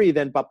gluten free,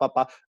 then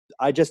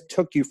I just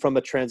took you from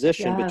a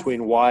transition Yes.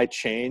 between why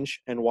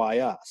change and why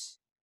us.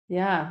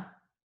 Yeah.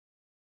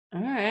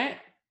 All right.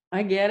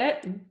 I get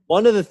it.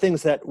 One of the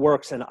things that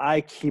works, and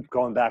I keep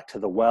going back to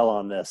the well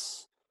on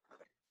this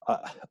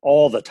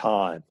all the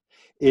time,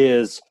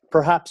 is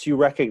perhaps you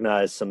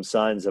recognize some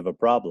signs of a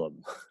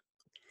problem.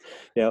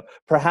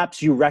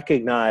 Perhaps you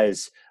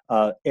recognize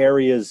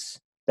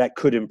areas that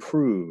could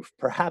improve.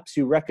 Perhaps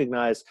you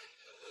recognize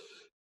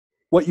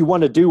what you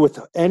want to do with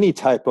any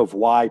type of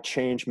why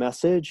change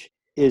message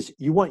is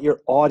you want your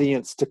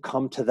audience to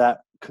come to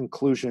that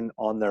conclusion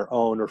on their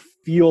own, or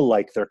feel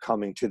like they're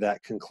coming to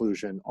that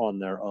conclusion on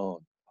their own.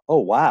 Oh,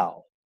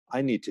 wow,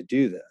 I need to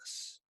do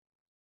this.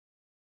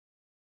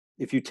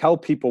 If you tell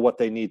people what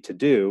they need to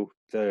do,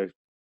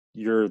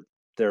 you're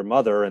their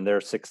mother and they're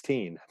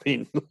 16. I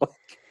mean,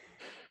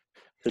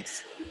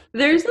 it's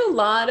There's a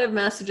lot of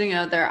messaging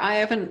out there.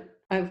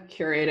 I've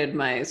curated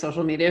my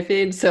social media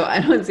feed, so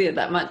I don't see it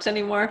that much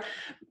anymore.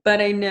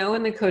 But I know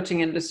in the coaching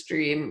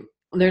industry,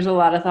 there's a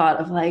lot of thought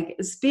of like,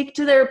 speak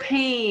to their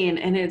pain.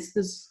 And it's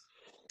this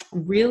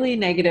really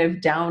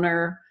negative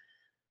downer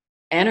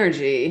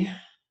energy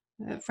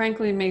that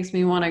frankly makes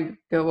me want to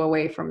go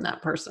away from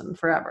that person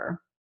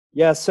forever.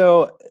 yeah.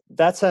 So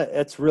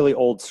it's really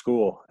old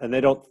school, and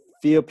they don't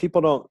feel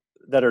people don't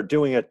that are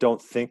doing it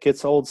don't think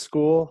it's old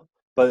school,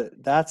 but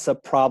that's a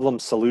problem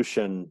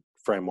solution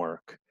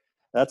framework.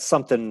 That's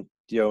something,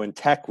 in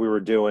tech we were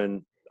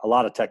doing. A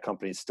lot of tech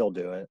companies still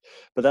do it,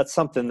 but that's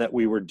something that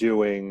we were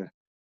doing,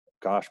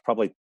 gosh,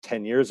 probably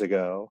 10 years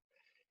ago.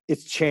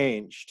 It's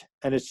changed,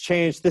 and it's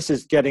changed. This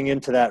is getting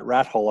into that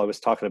rat hole I was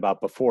talking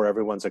about before.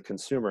 Everyone's a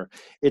consumer.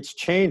 It's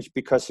changed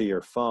because of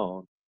your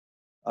phone.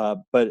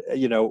 But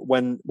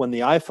when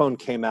the iPhone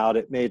came out,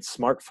 it made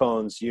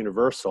smartphones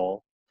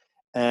universal,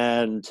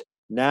 and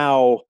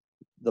now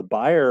the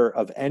buyer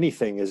of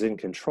anything is in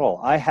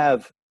control. I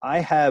have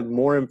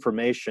more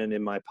information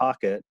in my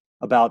pocket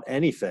about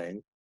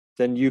anything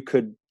than you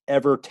could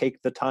ever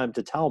take the time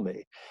to tell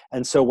me.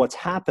 And so what's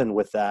happened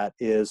with that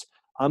is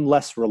I'm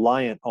less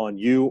reliant on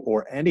you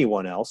or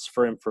anyone else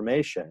for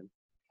information,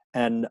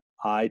 and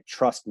I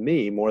trust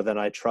me more than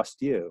I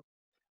trust you.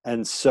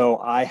 And so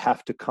I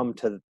have to come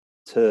to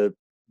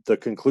the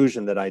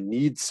conclusion that I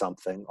need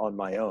something on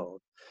my own.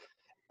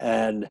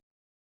 And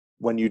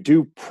when you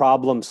do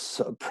problem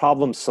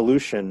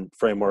solution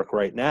framework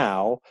right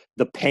now,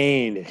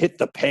 hit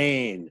the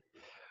pain.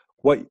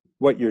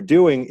 What you're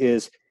doing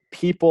is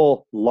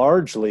people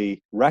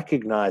largely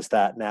recognize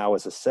that now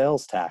as a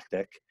sales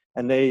tactic,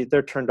 and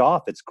they're turned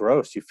off. It's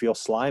gross. You feel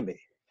slimy.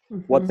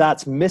 What Mm-hmm.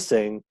 that's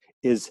missing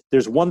is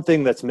there's one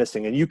thing that's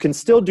missing, and you can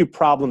still do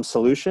problem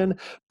solution,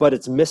 but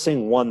it's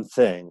missing one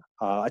thing.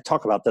 I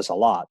talk about this a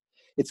lot.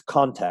 It's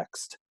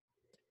context.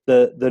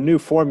 The new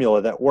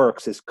formula that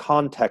works is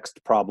context,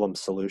 problem,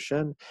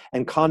 solution,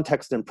 and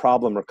context and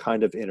problem are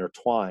kind of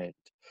intertwined.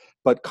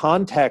 But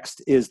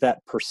context is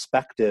that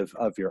perspective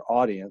of your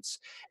audience,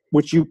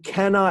 which you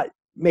cannot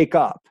make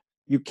up.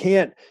 You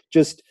can't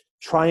just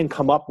try and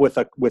come up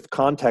with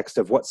context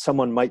of what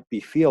someone might be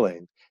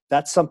feeling.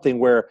 That's something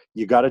where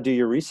you got to do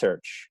your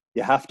research.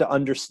 You have to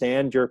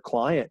understand your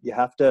client. You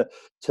have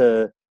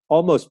to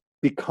almost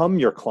become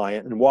your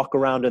client and walk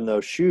around in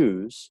those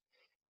shoes.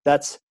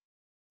 That's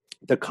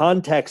the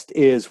context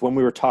is when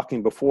we were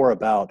talking before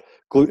about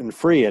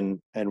gluten-free and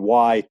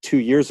why 2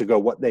 years ago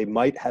what they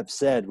might have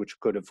said, which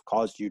could have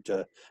caused you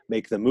to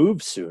make the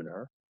move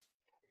sooner.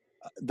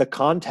 The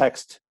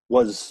context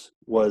was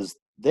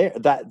there.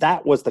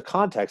 That was the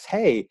context.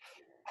 Hey,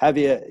 have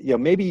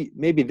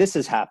maybe this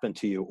has happened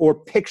to you, or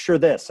picture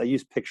this. I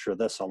use picture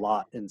this a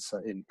lot in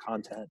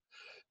content.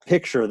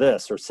 Picture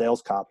this, or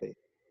sales copy.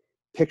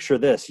 Picture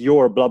this,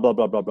 you're blah blah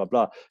blah blah blah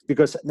blah,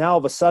 because now all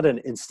of a sudden,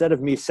 instead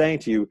of me saying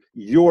to you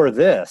you're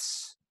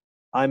this,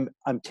 I'm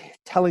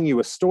telling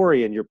you a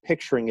story and you're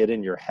picturing it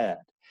in your head.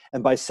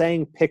 And by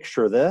saying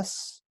picture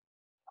this,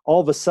 all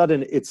of a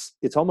sudden it's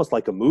almost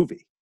like a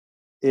movie.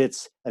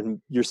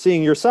 And you're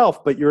seeing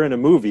yourself, but you're in a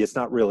movie. It's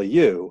not really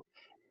you.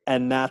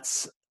 And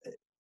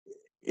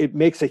it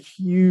makes a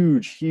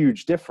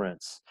huge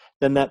difference.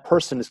 Then that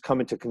person is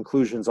coming to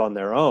conclusions on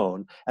their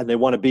own, and they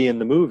want to be in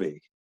the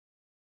movie.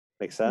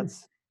 Make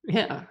sense?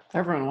 Yeah,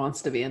 everyone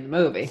wants to be in the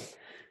movie.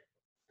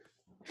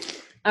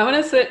 I want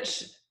to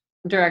switch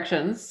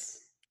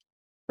directions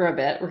for a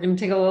bit. We're going to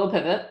take a little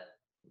pivot.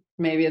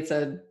 Maybe it's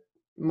a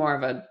more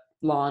of a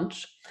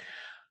launch.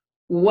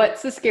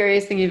 What's the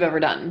scariest thing you've ever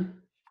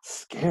done?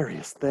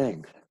 Scariest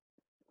thing.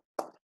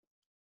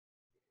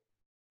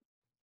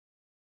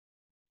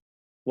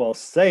 Well,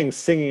 saying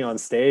singing on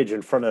stage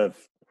in front of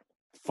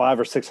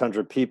 500 or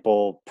 600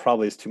 people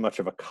probably is too much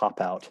of a cop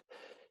out.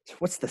 So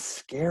what's the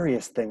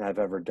scariest thing I've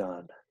ever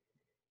done?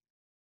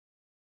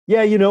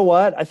 Yeah, you know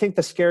what? I think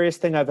the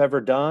scariest thing I've ever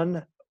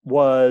done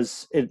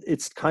was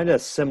it's kind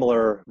of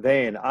similar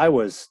vein. I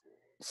was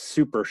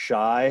super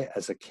shy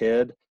as a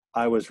kid.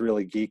 I was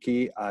really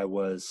geeky. I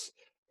was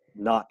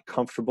not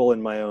comfortable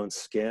in my own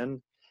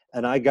skin.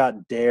 And I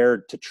got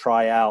dared to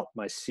try out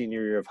my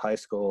senior year of high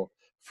school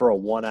for a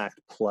one act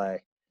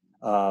play.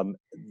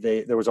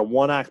 There was a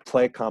one act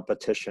play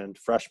competition,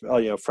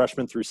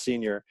 freshman through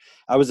senior.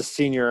 I was a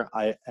senior,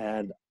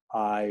 and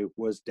I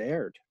was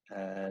dared,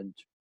 and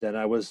then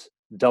I was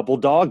double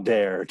dog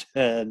dared,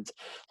 and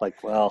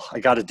like, well, I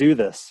got to do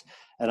this,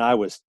 and I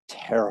was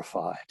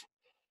terrified.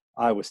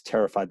 I was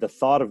terrified. The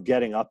thought of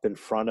getting up in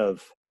front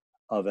of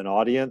an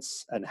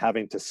audience and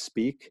having to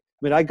speak. I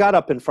mean, I got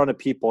up in front of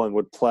people and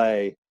would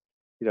play.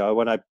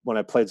 When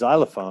I played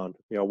xylophone,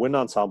 wind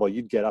ensemble,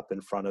 you'd get up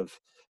in front of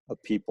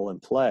people and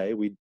play.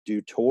 We'd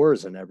do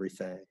tours and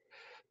everything,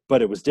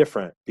 but it was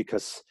different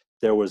because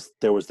there was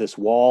this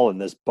wall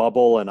and this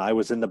bubble, and I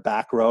was in the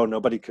back row.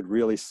 Nobody could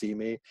really see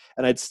me,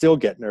 and I'd still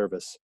get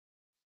nervous.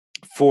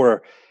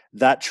 For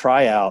that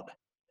tryout,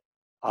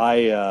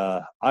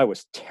 I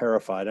was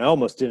terrified. I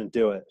almost didn't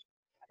do it,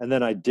 and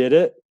then I did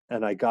it,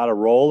 and I got a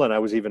role, and I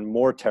was even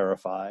more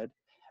terrified.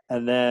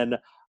 And then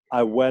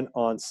I went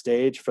on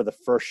stage for the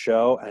first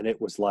show, and it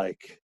was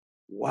like,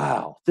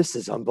 wow, this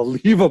is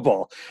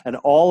unbelievable. And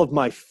all of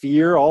my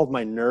fear, all of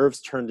my nerves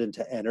turned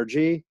into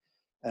energy.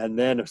 And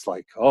then it's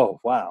like, oh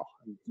wow,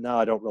 now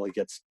I don't really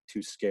get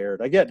too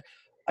scared.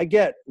 I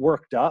get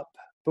worked up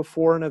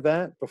before an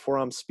event, before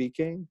I'm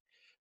speaking,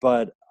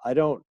 but I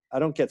don't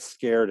get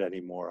scared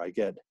anymore.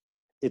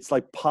 It's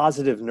like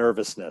positive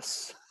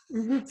nervousness.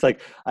 Mhm. It's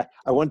like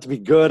I want to be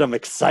good, I'm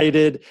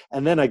excited,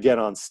 and then I get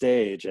on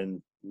stage,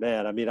 and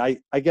man, I mean,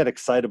 I get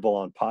excitable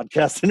on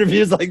podcast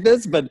interviews like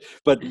this, but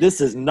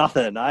this is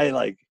nothing. Man,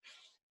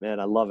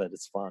 I love it.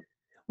 It's fun.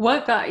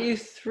 What got you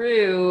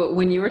through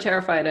when you were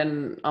terrified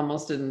and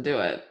almost didn't do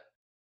it?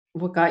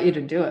 What got you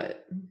to do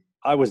it?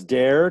 I was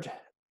dared.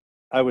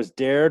 I was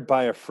dared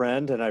by a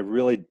friend, and I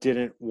really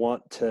didn't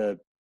want to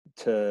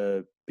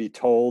be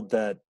told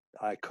that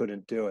I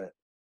couldn't do it.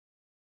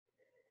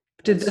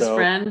 Did And this so,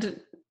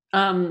 friend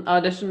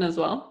audition as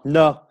well?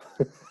 no,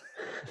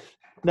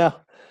 no,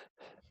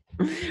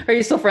 Are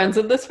you still friends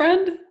with this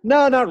friend?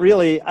 no, not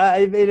really.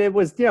 I mean, it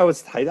was, it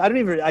was. I don't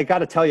even. I got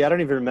to tell you, I don't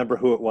even remember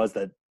who it was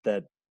that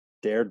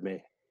dared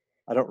me.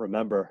 I don't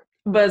remember.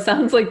 But it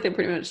sounds like they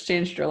pretty much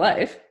changed your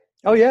life.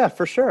 Oh yeah,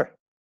 for sure,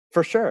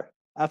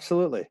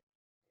 absolutely.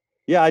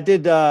 Yeah, I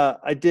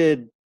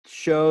did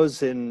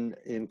shows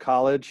in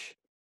college.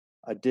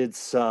 I did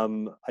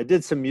some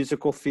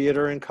musical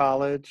theater in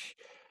college.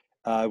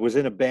 I was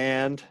in a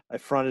band. I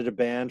fronted a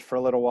band for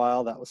a little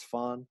while. That was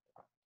fun.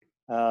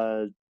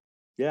 Uh,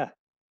 yeah,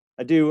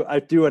 I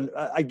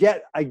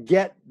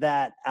get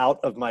that out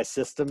of my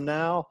system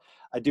now.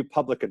 I do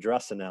public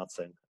address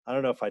announcing. I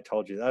don't know if I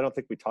told you. I don't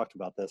think we talked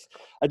about this.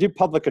 I do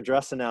public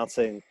address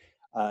announcing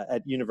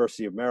at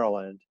University of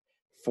Maryland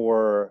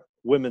for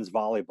women's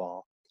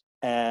volleyball,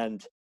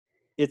 and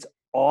it's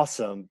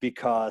awesome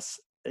because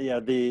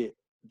the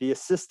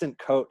assistant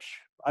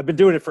coach. I've been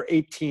doing it for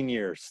 18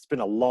 years. It's been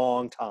a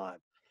long time,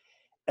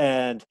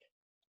 and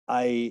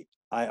I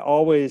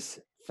always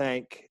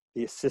thank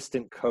the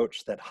assistant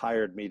coach that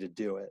hired me to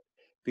do it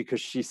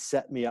because she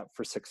set me up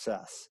for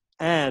success.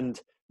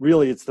 And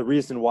really, it's the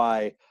reason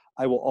why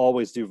I will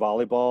always do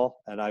volleyball,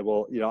 and I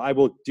will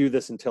do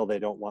this until they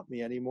don't want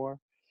me anymore.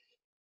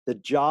 The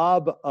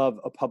job of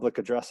a public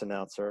address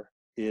announcer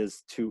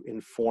is to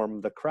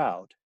inform the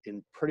crowd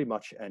in pretty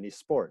much any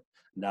sport.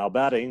 Now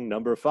batting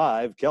number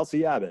 5,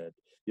 Kelsey Abbott.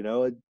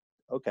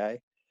 Okay.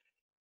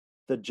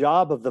 The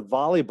job of the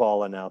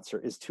volleyball announcer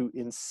is to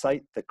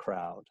incite the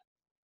crowd.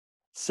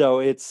 So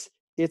it's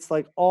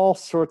like all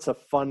sorts of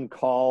fun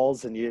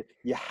calls, and you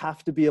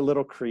have to be a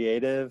little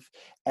creative,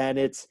 and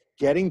it's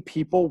getting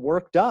people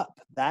worked up.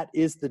 That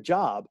is the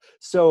job.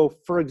 So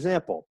for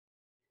example,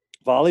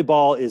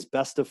 volleyball is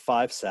best of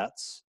 5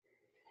 sets.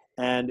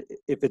 And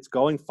if it's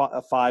going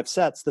 5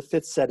 sets, the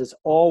 5th set is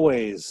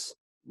always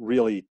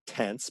really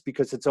tense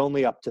because it's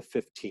only up to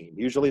 15.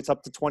 Usually it's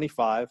up to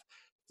 25.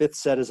 5th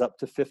set is up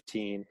to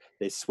 15.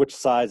 They switch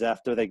sides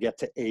after they get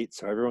to 8,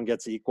 so everyone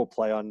gets equal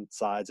play on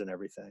sides and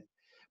everything.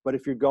 But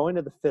if you're going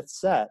to the 5th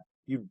set,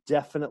 you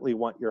definitely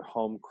want your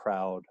home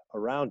crowd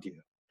around you.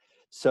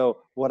 So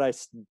what I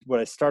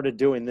started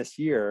doing this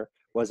year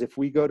was, if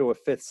we go to a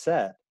 5th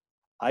set,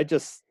 I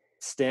just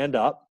stand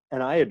up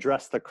and I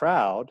address the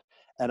crowd,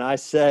 and I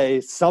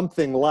say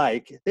something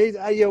like,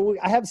 I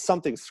have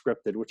something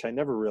scripted, which I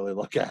never really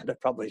look at. I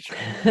probably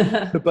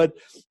should. but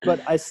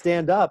I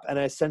stand up and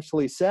I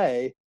essentially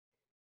say,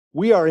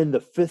 we are in the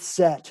 5th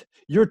set.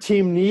 Your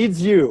team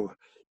needs you.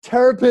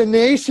 Terrapin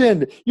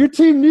Nation, your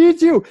team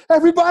needs you.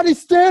 Everybody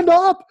stand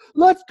up.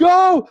 Let's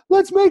go.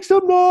 Let's make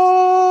some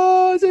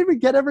noise. And we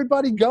get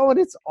everybody going.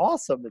 It's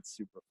awesome. It's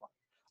super fun.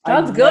 I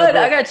That's good. I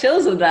never, got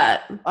chills with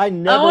that. I I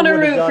never want to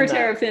would have root for done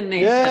that. Terrapin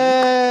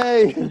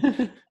Nation.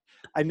 Yay!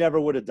 I never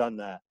would have done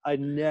that. I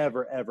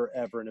never, ever,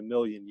 ever in a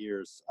million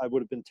years. I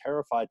would have been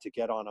terrified to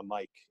get on a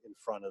mic in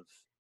front of,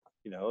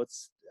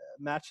 it's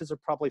matches are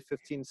probably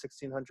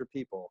 1,600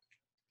 people.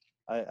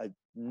 I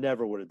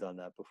never would have done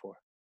that before.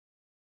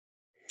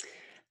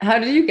 How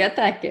did you get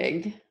that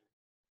gig?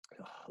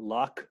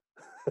 Luck.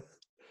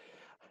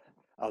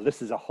 Oh,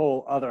 this is a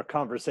whole other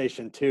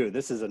conversation too.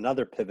 This is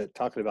another pivot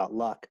talking about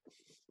luck.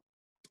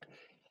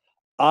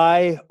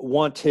 I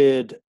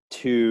wanted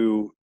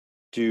to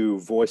do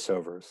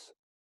voiceovers.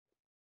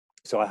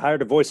 So I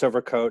hired a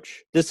voiceover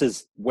coach. This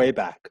is way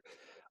back.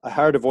 I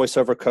hired a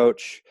voiceover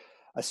coach.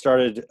 I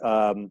started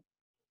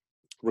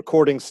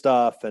recording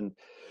stuff, and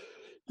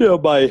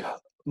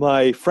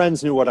my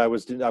friends knew what I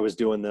was doing. I was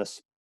doing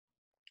this.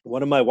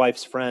 One of my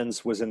wife's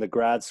friends was in the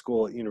grad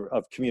school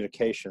of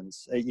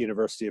communications at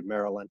University of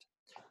Maryland.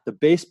 The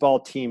baseball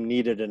team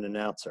needed an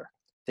announcer.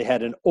 They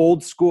had an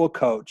old school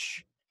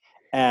coach,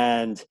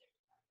 and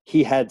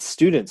he had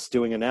students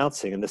doing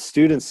announcing, and the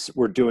students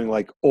were doing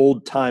like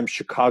old time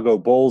Chicago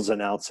Bulls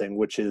announcing,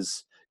 which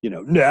is,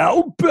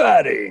 now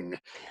batting.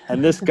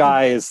 And this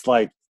guy is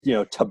like,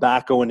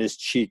 tobacco in his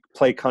cheek,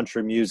 play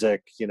country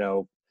music,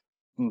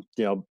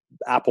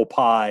 apple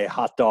pie,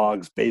 hot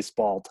dogs,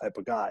 baseball type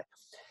of guy.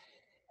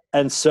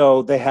 And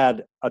so they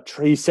had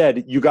he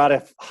said, you got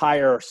to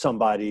hire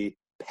somebody,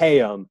 pay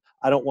them.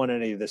 I don't want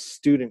any of this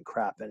student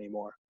crap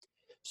anymore.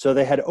 So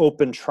they had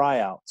open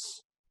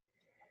tryouts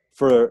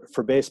for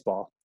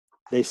baseball.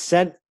 They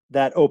sent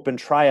that open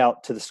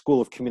tryout to the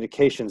School of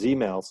Communications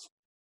emails.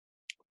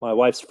 My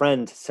wife's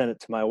friend sent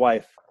it to my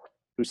wife,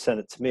 who sent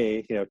it to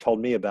me,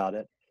 told me about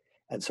it.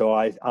 And so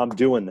I'm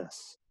doing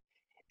this.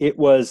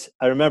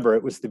 I remember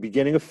it was the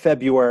beginning of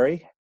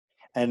February,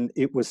 and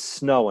it was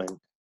snowing,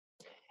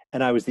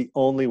 and I was the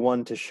only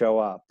one to show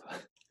up.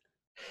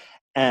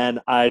 And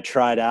I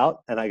tried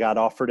out, and I got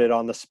offered it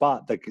on the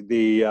spot.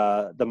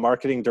 The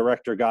marketing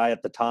director guy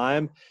at the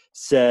time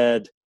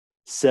said,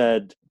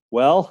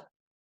 well,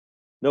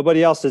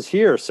 nobody else is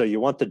here, so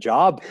you want the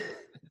job?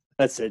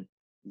 I said,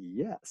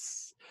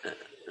 yes.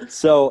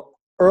 So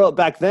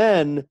back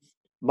then,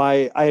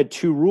 I had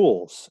two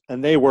rules,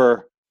 and they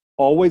were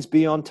always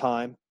be on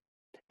time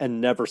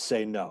and never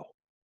say no.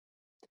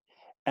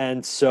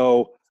 And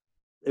so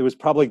it was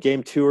probably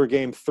game 2 or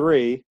game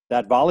 3,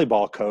 that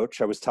volleyball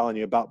coach I was telling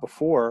you about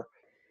before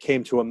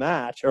came to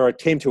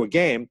a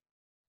game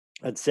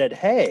and said,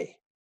 hey,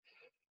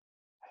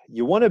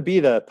 you want to be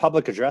the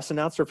public address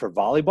announcer for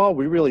volleyball?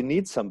 We really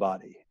need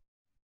somebody.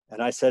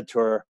 And I said to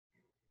her,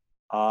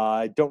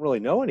 I don't really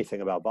know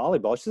anything about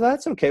volleyball. She said,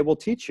 that's okay, we'll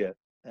teach you.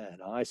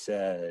 And I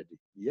said,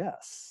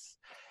 yes.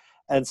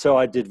 And so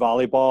I did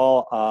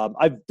volleyball.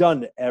 I've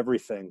done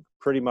everything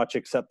pretty much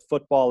except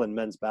football and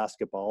men's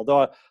basketball.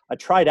 Although I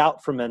tried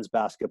out for men's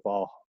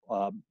basketball.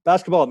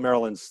 Basketball at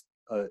Maryland's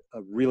a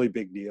really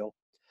big deal.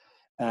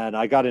 And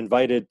I got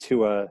invited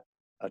to a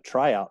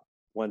tryout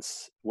when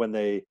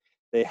they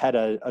had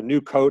a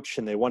new coach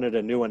and they wanted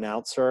a new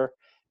announcer.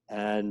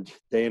 And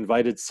they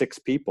invited 6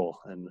 people,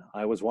 and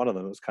I was one of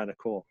them. It was kind of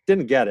cool.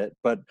 Didn't get it,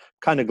 but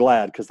kind of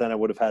glad, because then I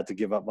would have had to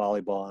give up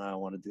volleyball, and I don't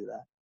want to do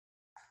that.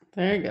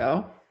 There you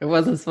go. It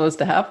wasn't supposed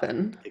to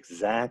happen.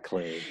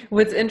 Exactly.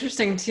 What's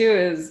interesting too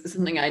is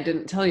something I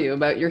didn't tell you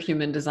about your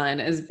human design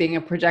is being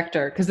a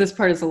projector, because this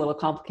part is a little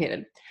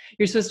complicated.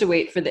 You're supposed to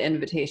wait for the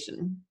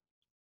invitation.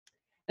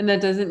 And that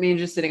doesn't mean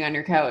just sitting on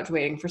your couch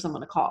waiting for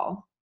someone to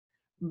call.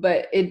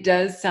 But it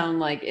does sound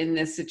like in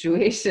this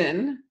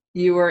situation,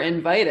 you were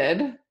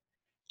invited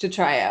to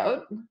try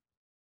out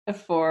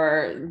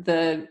for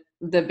the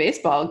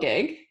baseball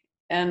gig,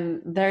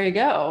 and there you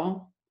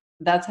go.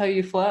 That's how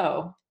you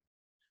flow.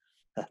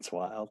 That's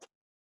wild.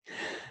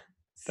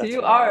 So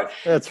you are.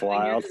 That's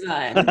wild.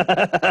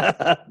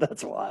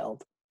 That's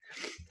wild.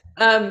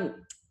 All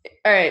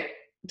right.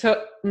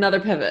 So another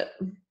pivot.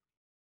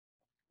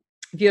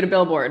 If you had a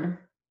billboard,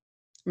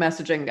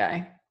 messaging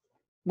guy,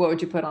 what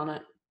would you put on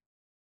it?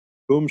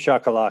 Boom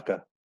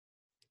shakalaka.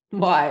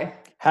 Why?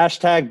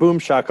 Hashtag boom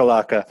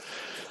shakalaka.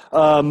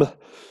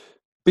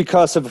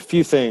 Because of a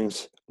few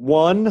things.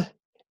 One,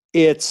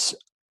 it's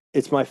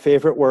my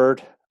favorite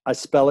word. I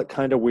spell it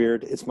kind of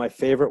weird. It's my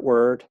favorite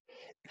word.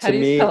 How do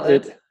you spell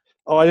it?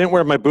 Oh, I didn't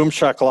wear my boom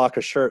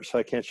shakalaka shirt, so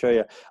I can't show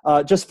you.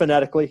 Just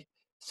phonetically.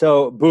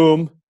 So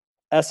boom,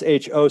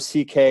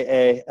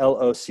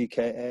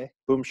 SHOCKALOCKA,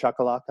 boom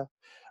shakalaka.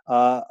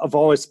 I've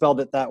always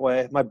spelled it that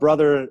way. My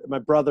brother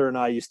and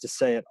I used to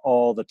say it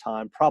all the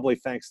time, probably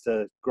thanks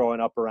to growing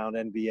up around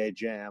NBA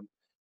Jam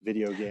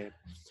video game.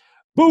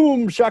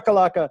 Boom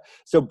shakalaka.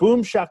 So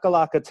boom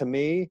shakalaka to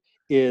me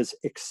is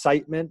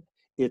excitement,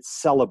 it's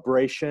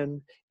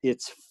celebration,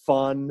 it's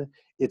fun,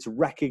 it's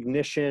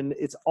recognition,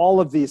 it's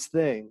all of these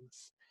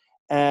things.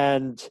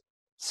 And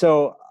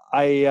so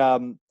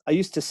I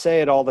used to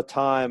say it all the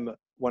time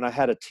when I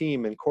had a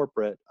team in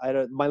corporate.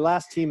 My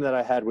last team that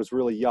I had was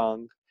really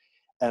young,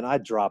 and I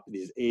dropped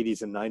these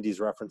 80s and 90s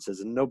references,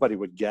 and nobody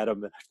would get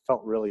them, and I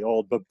felt really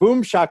old. But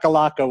boom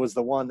shakalaka was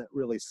the one that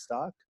really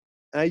stuck.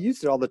 And I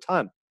used it all the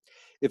time.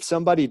 If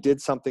somebody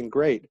did something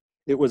great,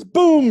 it was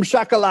boom,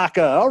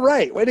 shakalaka. All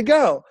right, way to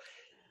go.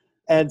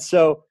 And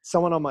so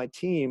someone on my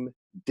team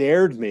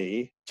dared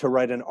me to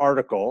write an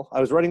article. I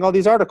was writing all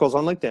these articles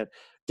on LinkedIn,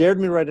 dared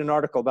me to write an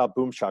article about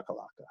boom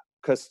shakalaka.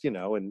 Because,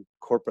 in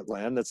corporate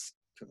land, that's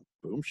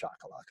boom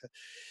shakalaka.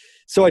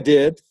 So I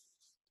did.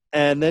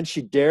 And then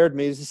she dared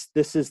me.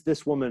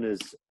 This woman is,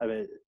 I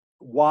mean,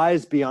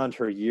 wise beyond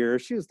her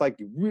years. She was like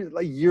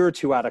a year or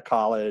two out of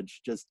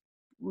college, just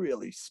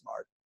really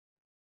smart.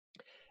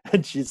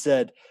 And she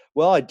said,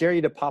 well, I dare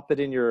you to pop it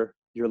in your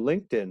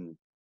LinkedIn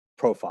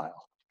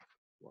profile.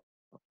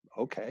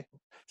 Okay.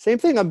 Same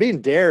thing. I'm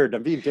being dared.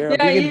 I'm being Yeah,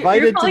 being you're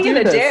invited to calling it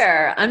do a this.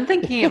 dare. I'm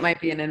thinking it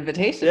might be an Yeah,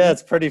 invitation.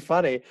 it's pretty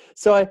funny.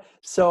 So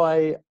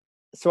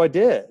I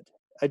did.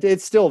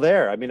 It's still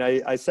there. I mean,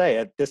 I say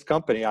at this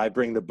company, I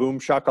bring the boom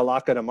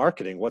shakalaka to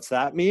marketing. What's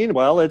that mean?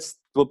 Well, it's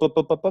blah, blah,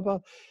 blah, blah, blah, blah.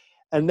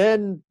 And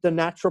then the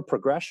natural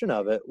progression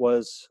of it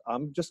was,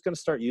 I'm just going to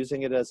start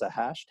using it as a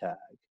hashtag.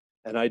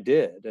 And I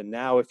did. And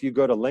now if you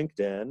go to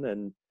LinkedIn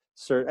and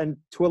search, and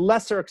to a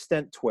lesser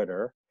extent,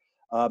 Twitter,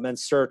 and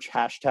search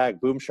hashtag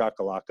boom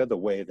shakalaka, the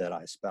way that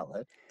I spell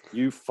it,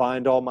 you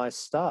find all my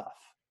stuff.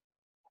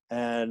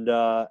 And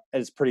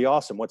it's pretty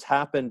awesome. What's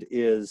happened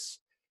is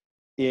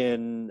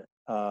in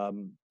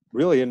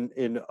really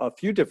in a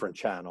few different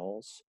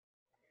channels,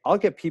 I'll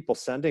get people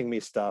sending me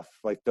stuff,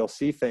 like they'll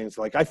see things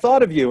like, I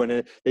thought of you,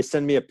 and they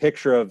send me a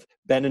picture of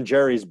Ben and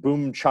Jerry's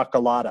Boom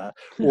Chocolata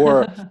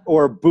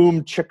or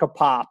Boom Chicka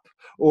Pop,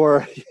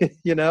 or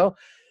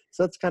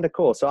so it's kind of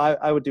cool. So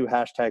I would do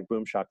hashtag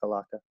Boom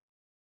Chocolata.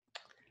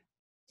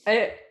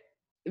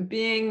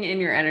 Being in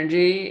your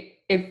energy,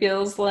 it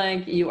feels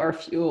like you are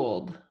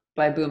fueled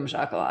by Boom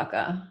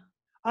Shakalaka.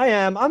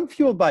 I'm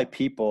fueled by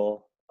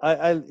people.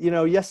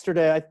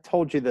 Yesterday I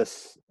told you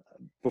this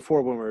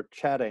before when we were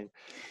chatting.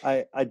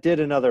 I did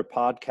another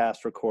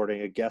podcast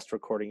recording, a guest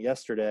recording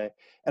yesterday,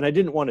 and I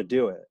didn't want to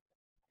do it.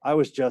 I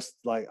was just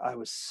like, I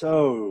was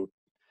so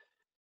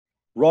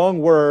wrong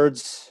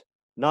words,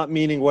 not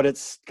meaning what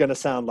it's going to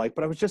sound like,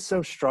 but I was just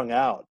so strung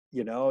out, I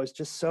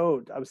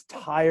was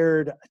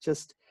tired.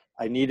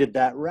 I needed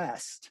that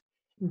rest,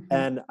 Mhm.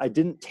 and I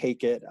didn't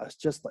take it. I was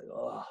just like,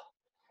 oh,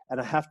 and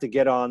I have to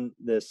get on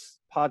this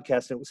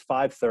podcast. And it was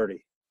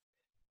 5:30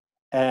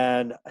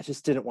 and I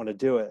just didn't want to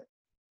do it.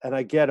 And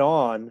I get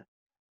on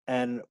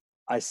and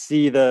I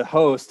see the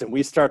host and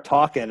we start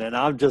talking and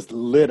I'm just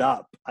lit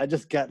up. I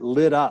just get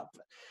lit up.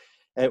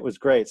 It was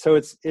great. So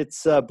it's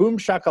boom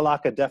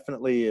shakalaka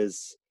definitely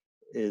is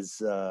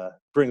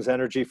brings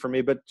energy for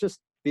me, but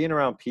just being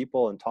around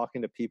people and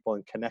talking to people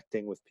and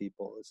connecting with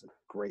people is a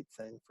great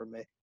thing for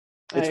me.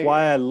 It's I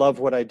why I love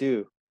what I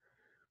do.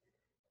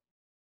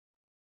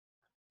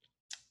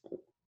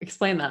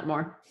 explain that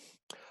more.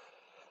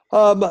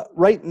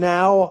 Right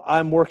now,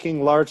 I'm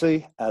working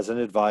largely as an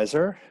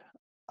advisor.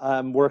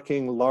 I'm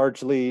working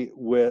largely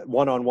with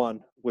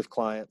one-on-one with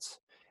clients.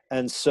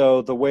 And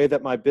so the way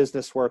that my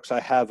business works, I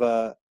have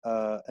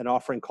an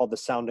offering called the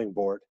sounding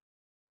board.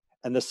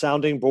 And the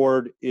sounding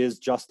board is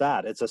just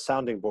that. It's a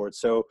sounding board.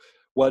 So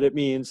what it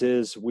means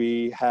is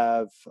we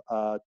have,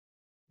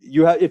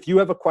 if you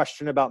have a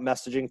question about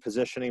messaging,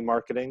 positioning,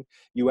 marketing,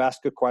 you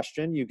ask a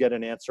question, you get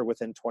an answer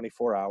within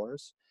 24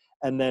 hours.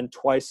 And then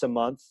twice a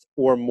month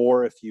or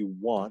more if you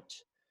want,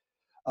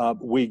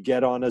 we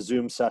get on a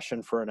Zoom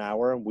session for an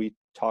hour and we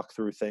talk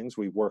through things,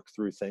 we work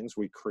through things,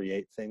 we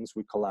create things,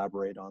 we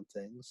collaborate on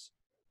things.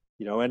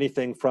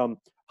 Anything from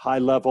high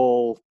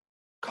level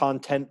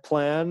content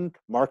plan,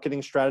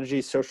 marketing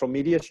strategy, social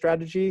media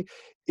strategy,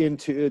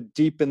 into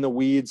deep in the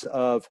weeds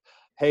of,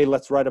 hey,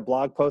 let's write a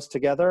blog post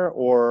together,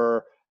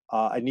 or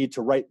I need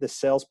to write this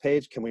sales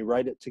page. Can we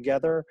write it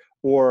together?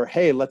 Or,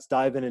 hey, let's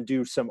dive in and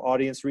do some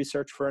audience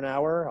research for an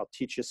hour. I'll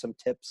teach you some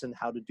tips on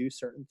how to do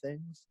certain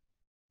things.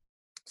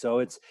 So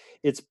it's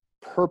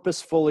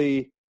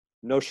purposefully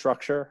no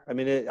structure. I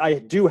mean, I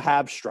do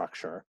have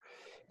structure.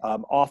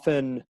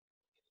 Often,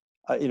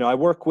 I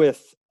work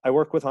with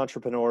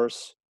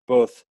entrepreneurs,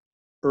 both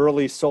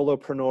early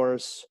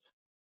solopreneurs,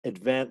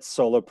 advanced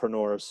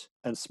solopreneurs,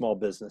 and small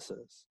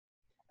businesses.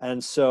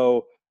 And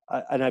so,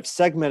 and I've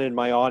segmented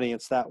my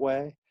audience that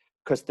way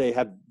because they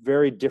have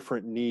very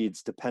different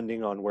needs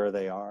depending on where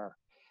they are.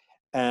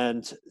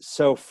 And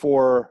so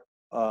for,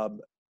 I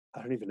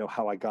don't even know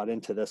how I got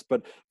into this,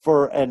 but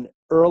for an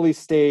early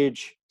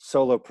stage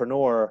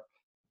solopreneur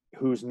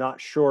who's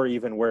not sure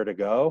even where to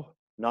go,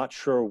 not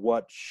sure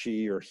what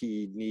she or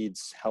he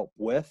needs help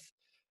with,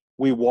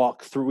 we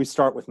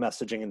start with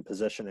messaging and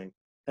positioning.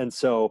 And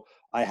so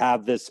I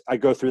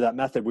go through that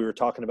method we were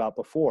talking about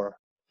before,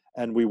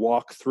 and we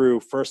walk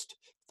through first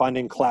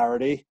finding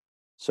clarity.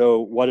 So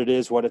what it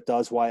is, what it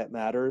does, why it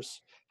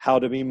matters, how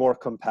to be more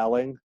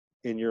compelling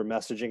in your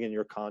messaging, in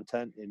your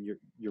content, in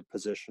your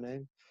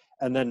positioning,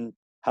 and then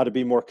how to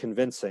be more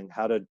convincing,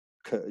 how to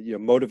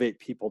motivate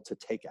people to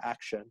take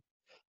action.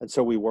 And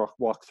so we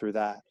walk through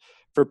that.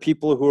 For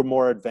people who are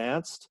more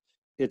advanced,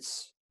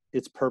 it's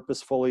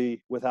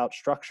purposefully without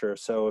structure.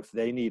 So if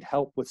they need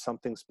help with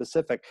something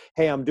specific,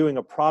 hey, I'm doing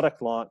a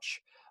product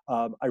launch.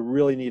 I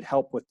really need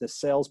help with this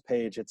sales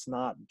page. It's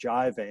not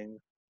jiving.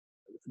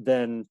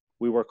 Then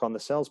we work on the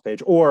sales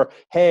page. Or,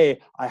 hey,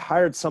 I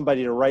hired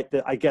somebody to write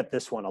I get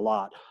this one a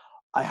lot.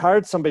 I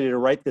hired somebody to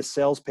write this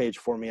sales page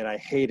for me and I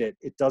hate it.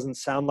 It doesn't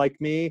sound like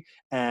me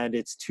and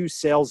it's too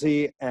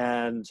salesy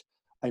and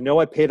I know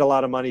I paid a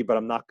lot of money, but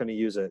I'm not going to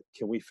use it.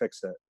 Can we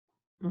fix it?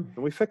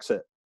 Can we fix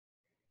it?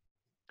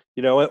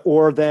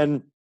 Or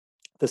then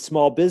the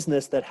small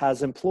business that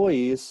has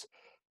employees,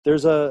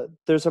 there's a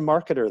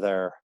marketer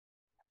there.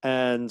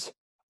 And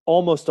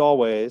almost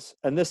always,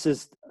 I'm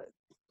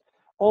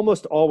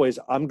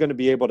going to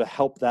be able to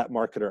help that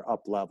marketer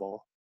up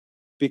level,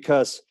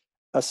 because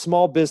a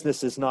small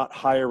business is not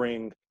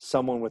hiring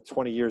someone with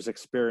 20 years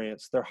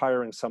experience. They're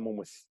hiring someone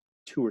with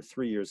 2 or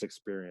 3 years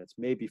experience,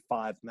 maybe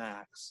 5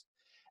 max.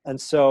 And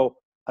so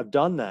I've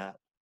done that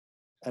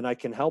and I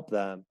can help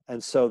them.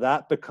 And so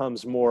that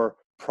becomes more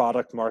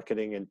product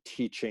marketing and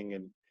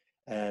teaching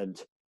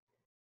and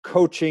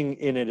coaching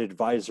in an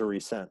advisory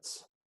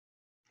sense.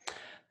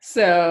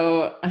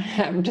 So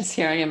I'm just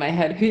hearing in my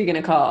head, who are you going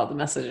to call? The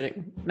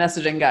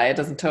messaging guy. It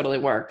doesn't totally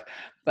work,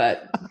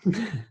 but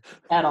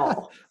at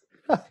all.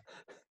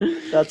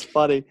 That's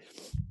funny.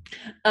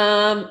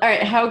 All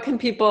right. How can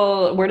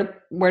people, where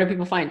do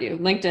people find you?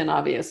 LinkedIn,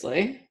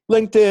 obviously.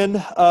 LinkedIn,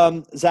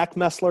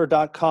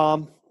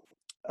 ZachMessler.com,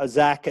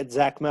 Zach at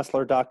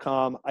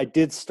ZachMessler.com. I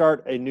did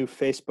start a new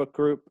Facebook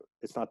group.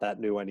 It's not that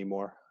new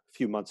anymore, a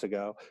few months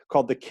ago,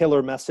 called The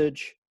Killer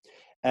Message.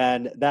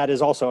 And that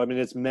is also,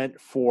 it's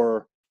meant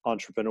for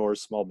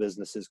entrepreneurs, small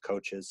businesses,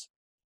 coaches.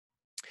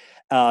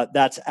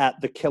 That's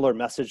at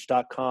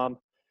thekillermessage.com.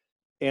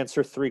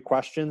 Answer 3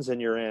 questions and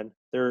you're in.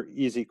 They're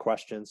easy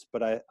questions,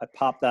 but I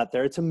pop that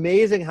there. It's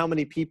amazing how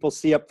many people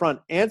see up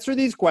front, answer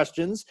these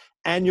questions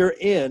and you're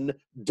in.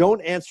 Don't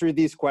answer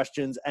these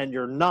questions and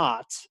you're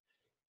not.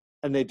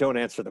 And they don't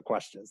answer the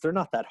questions. They're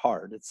not that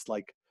hard. It's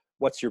like,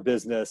 what's your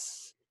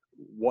business?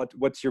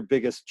 What's your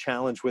biggest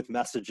challenge with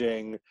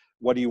messaging?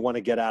 What do you want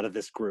to get out of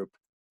this group?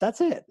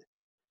 That's it.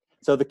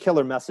 So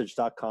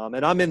thekillermessage.com.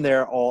 And I'm in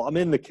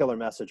the Killer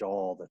Message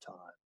all the time.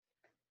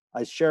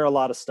 I share a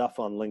lot of stuff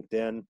on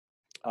LinkedIn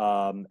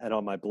and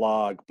on my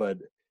blog, but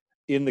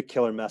in the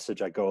Killer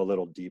Message, I go a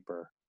little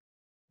deeper.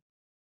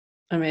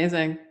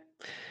 Amazing.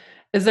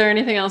 Is there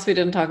anything else we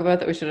didn't talk about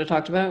that we should have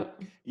talked about?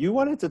 You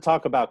wanted to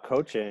talk about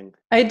coaching.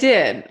 I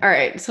did. All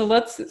right. So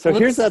here's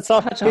that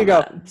softball. Here you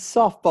go.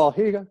 Softball.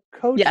 Here you go.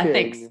 Coaching. Yeah,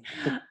 thanks.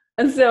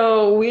 And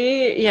so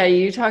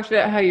you talked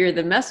about how you're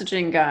the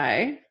messaging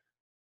guy.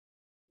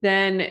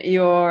 Then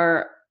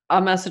you're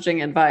a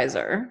messaging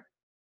advisor.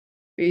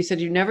 But you said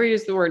you never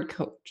use the word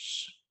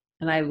coach.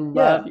 And I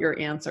love your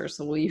answer.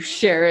 So will you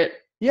share it?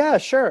 Yeah,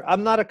 sure.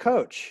 I'm not a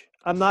coach.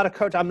 I'm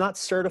not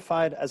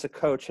certified as a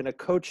coach. And a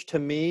coach to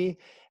me,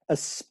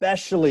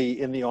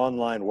 especially in the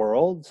online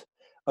world,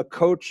 a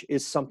coach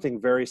is something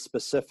very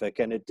specific.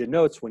 And it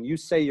denotes, when you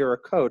say you're a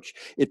coach,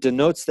 it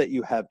denotes that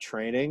you have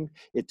training.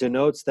 It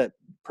denotes that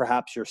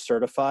perhaps you're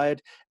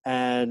certified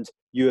and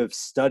you have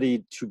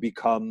studied to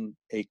become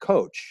a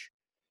coach.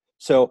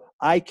 So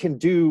I can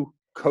do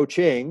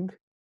coaching,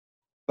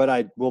 but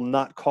I will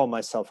not call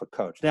myself a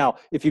coach. Now,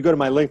 if you go to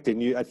my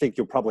LinkedIn, I think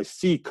you'll probably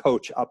see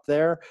coach up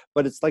there,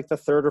 but it's like the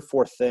 3rd or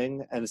 4th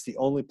thing, and it's the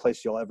only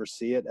place you'll ever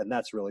see it, and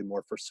that's really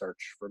more for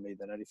search for me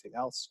than anything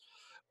else.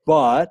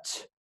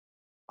 But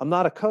I'm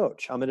not a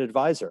coach. I'm an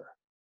advisor.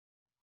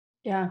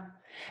 Yeah.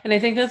 And I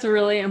think that's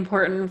really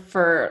important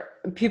for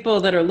people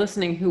that are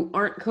listening who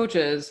aren't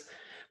coaches,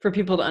 for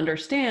people to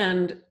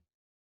understand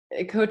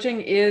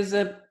coaching is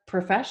a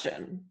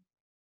profession.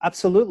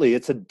 Absolutely.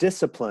 It's a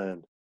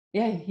discipline.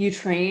 Yeah. You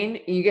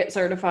train, you get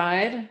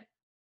certified.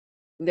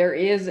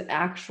 There's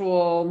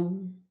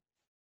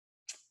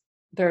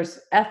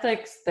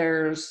ethics,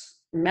 there's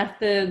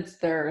methods,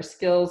 there are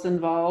skills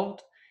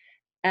involved.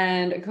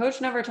 And a coach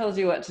never tells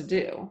you what to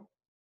do.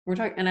 We're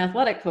talking an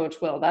athletic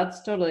coach will,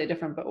 that's totally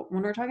different. But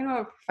when we're talking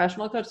about a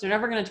professional coach, they're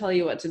never going to tell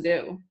you what to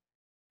do.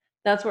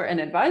 That's where an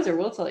advisor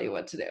will tell you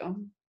what to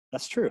do.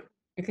 That's true.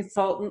 A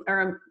consultant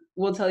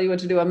will tell you what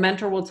to do. A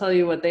mentor will tell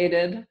you what they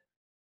did.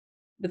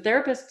 The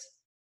therapist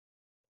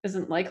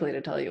isn't likely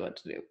to tell you what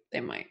to do.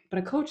 They might, but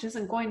a coach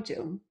isn't going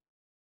to.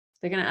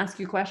 They're going to ask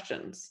you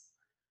questions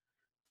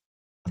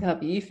to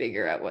help you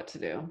figure out what to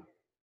do.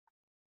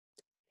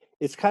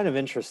 It's kind of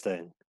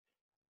interesting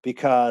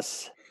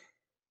because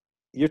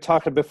you're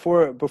talking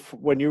before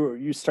when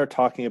you start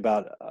talking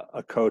about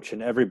a coach,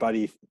 and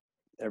everybody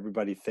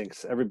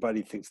thinks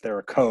they're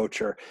a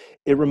coach, or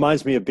it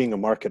reminds me of being a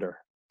marketer.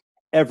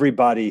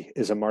 Everybody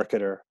is a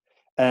marketer,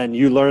 and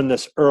you learn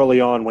this early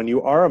on. When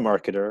you are a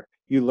marketer,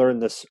 you learn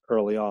this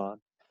early on.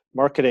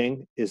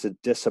 Marketing is a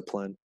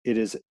discipline. It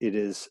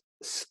is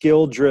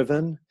skill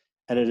driven,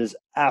 and it is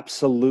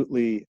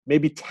absolutely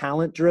maybe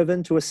talent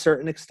driven to a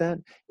certain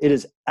extent. It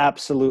is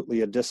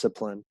absolutely a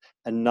discipline,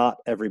 and not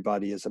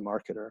everybody is a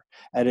marketer.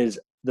 And it is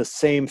the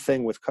same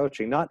thing with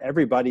coaching. Not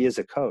everybody is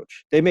a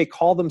coach. They may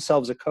call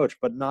themselves a coach,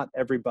 but not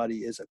everybody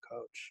is a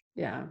coach.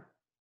 Yeah.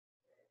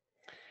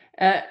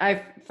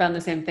 I found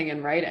the same thing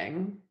in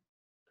writing.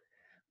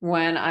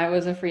 when I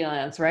was a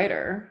freelance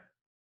writer,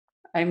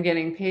 I'm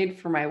getting paid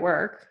for my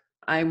work.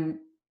 I'm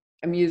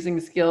using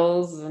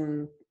skills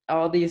and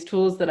all these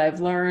tools that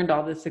I've learned,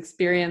 all this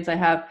experience I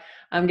have,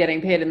 I'm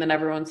getting paid. And then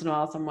every once in a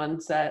while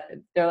someone said,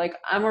 they're like,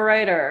 I'm a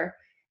writer.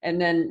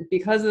 And then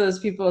because of those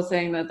people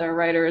saying that they're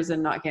writers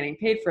and not getting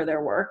paid for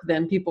their work,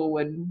 then people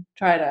would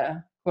try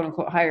to quote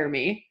unquote hire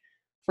me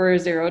for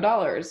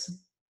 $0.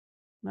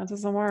 That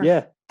doesn't work.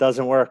 Yeah,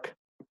 doesn't work.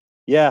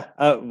 Yeah.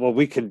 Well,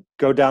 we could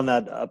go down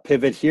that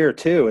pivot here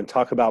too and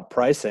talk about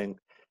pricing.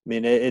 I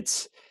mean,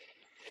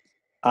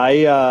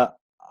 I,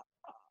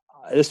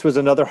 this was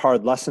another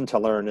hard lesson to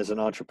learn as an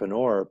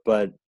entrepreneur,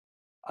 but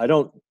I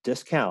don't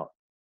discount.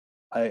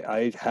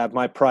 I have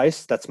my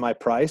price. That's my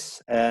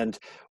price. And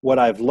what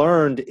I've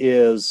learned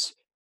is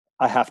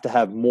I have to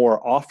have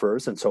more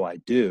offers. And so I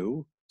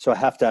do. So I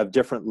have to have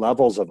different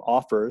levels of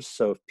offers.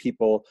 So if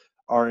people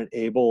aren't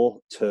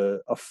able to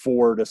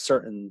afford a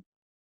certain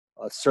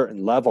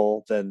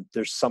level, then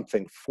there's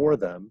something for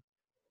them.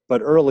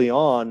 But early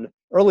on,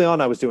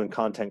 I was doing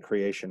content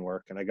creation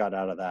work and I got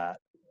out of that,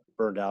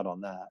 burned out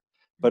on that.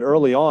 But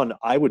early on,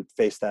 I would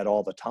face that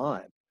all the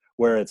time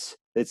where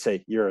they'd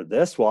say, you're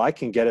this, well, I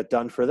can get it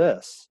done for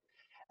this.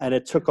 And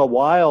it took a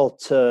while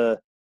to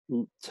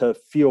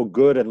feel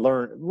good and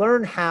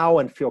learn how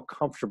and feel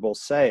comfortable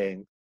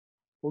saying,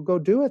 well, go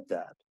do it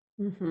then.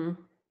 Mm-hmm.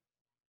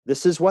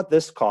 This is what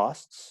this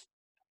costs.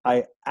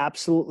 I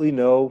absolutely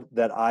know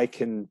that I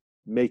can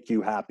make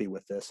you happy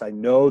with this. I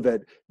know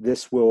that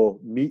this will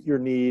meet your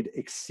need,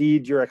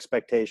 exceed your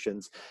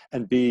expectations,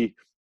 and be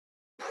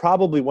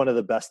probably one of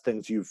the best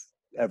things you've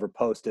ever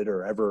posted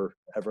or ever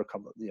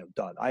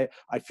done. I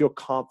feel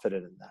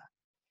confident in that.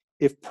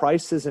 If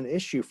price is an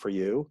issue for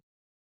you,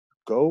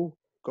 go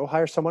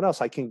hire someone else.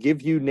 I can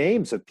give you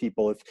names of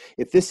people.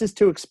 If this is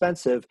too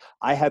expensive,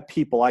 I have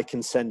people I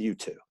can send you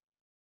to.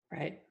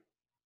 Right.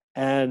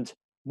 And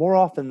more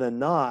often than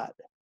not,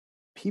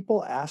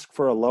 people ask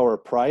for a lower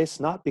price,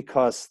 not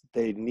because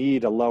they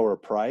need a lower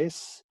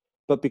price,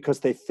 but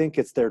because they think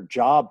it's their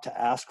job to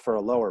ask for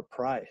a lower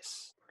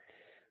price.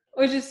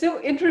 Which is so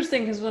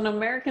interesting because when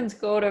Americans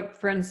go to,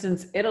 for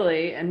instance,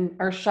 Italy and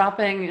are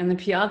shopping in the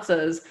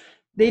piazzas,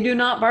 they do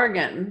not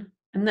bargain.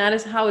 And that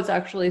is how it's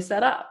actually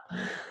set up.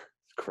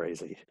 It's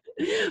crazy.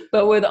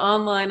 But with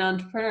online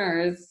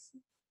entrepreneurs,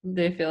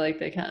 they feel like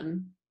they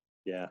can.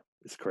 Yeah,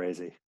 it's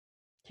crazy.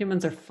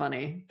 Humans are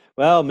funny.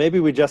 Well,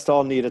 maybe we just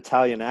all need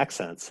Italian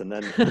accents and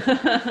then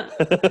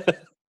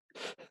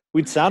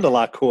we'd sound a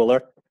lot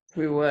cooler.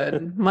 We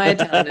would. My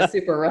Italian is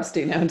super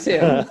rusty now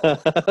too.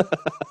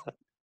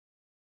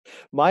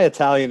 My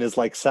Italian is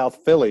like South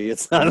Philly.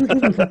 It's not.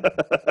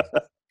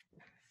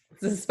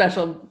 It's a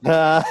special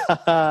Yo.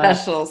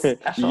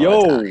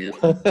 Italian.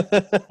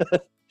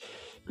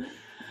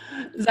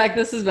 Zach,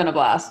 this has been a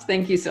blast.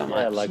 Thank you so much.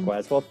 Yeah,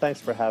 likewise. Well, thanks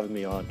for having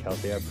me on,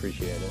 Kelsey. I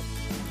appreciate it.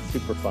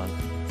 Super fun.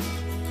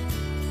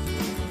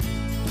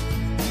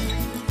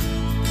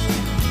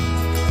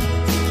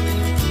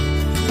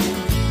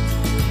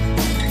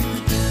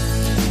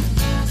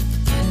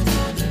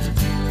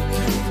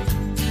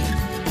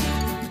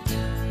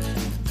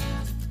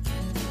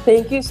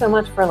 Thank you so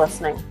much for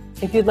listening.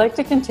 If you'd like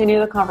to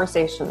continue the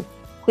conversation,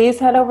 please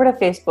head over to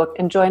Facebook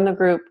and join the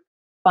group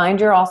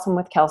Find Your Awesome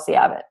with Kelsey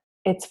Abbott.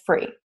 It's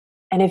free.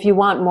 And if you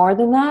want more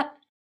than that,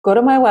 go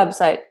to my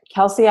website,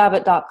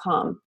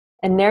 kelseyabbott.com,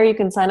 and there you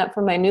can sign up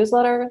for my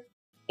newsletter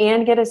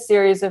and get a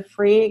series of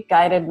free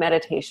guided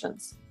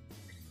meditations.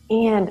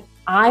 And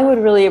I would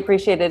really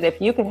appreciate it if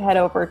you could head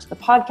over to the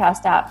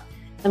podcast app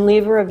and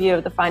leave a review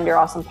of the Find Your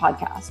Awesome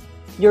podcast.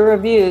 Your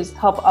reviews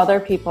help other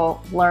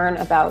people learn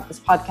about this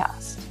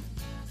podcast.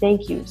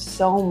 Thank you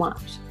so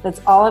much. That's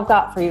all I've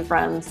got for you,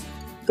 friends.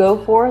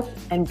 Go forth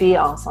and be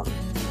awesome.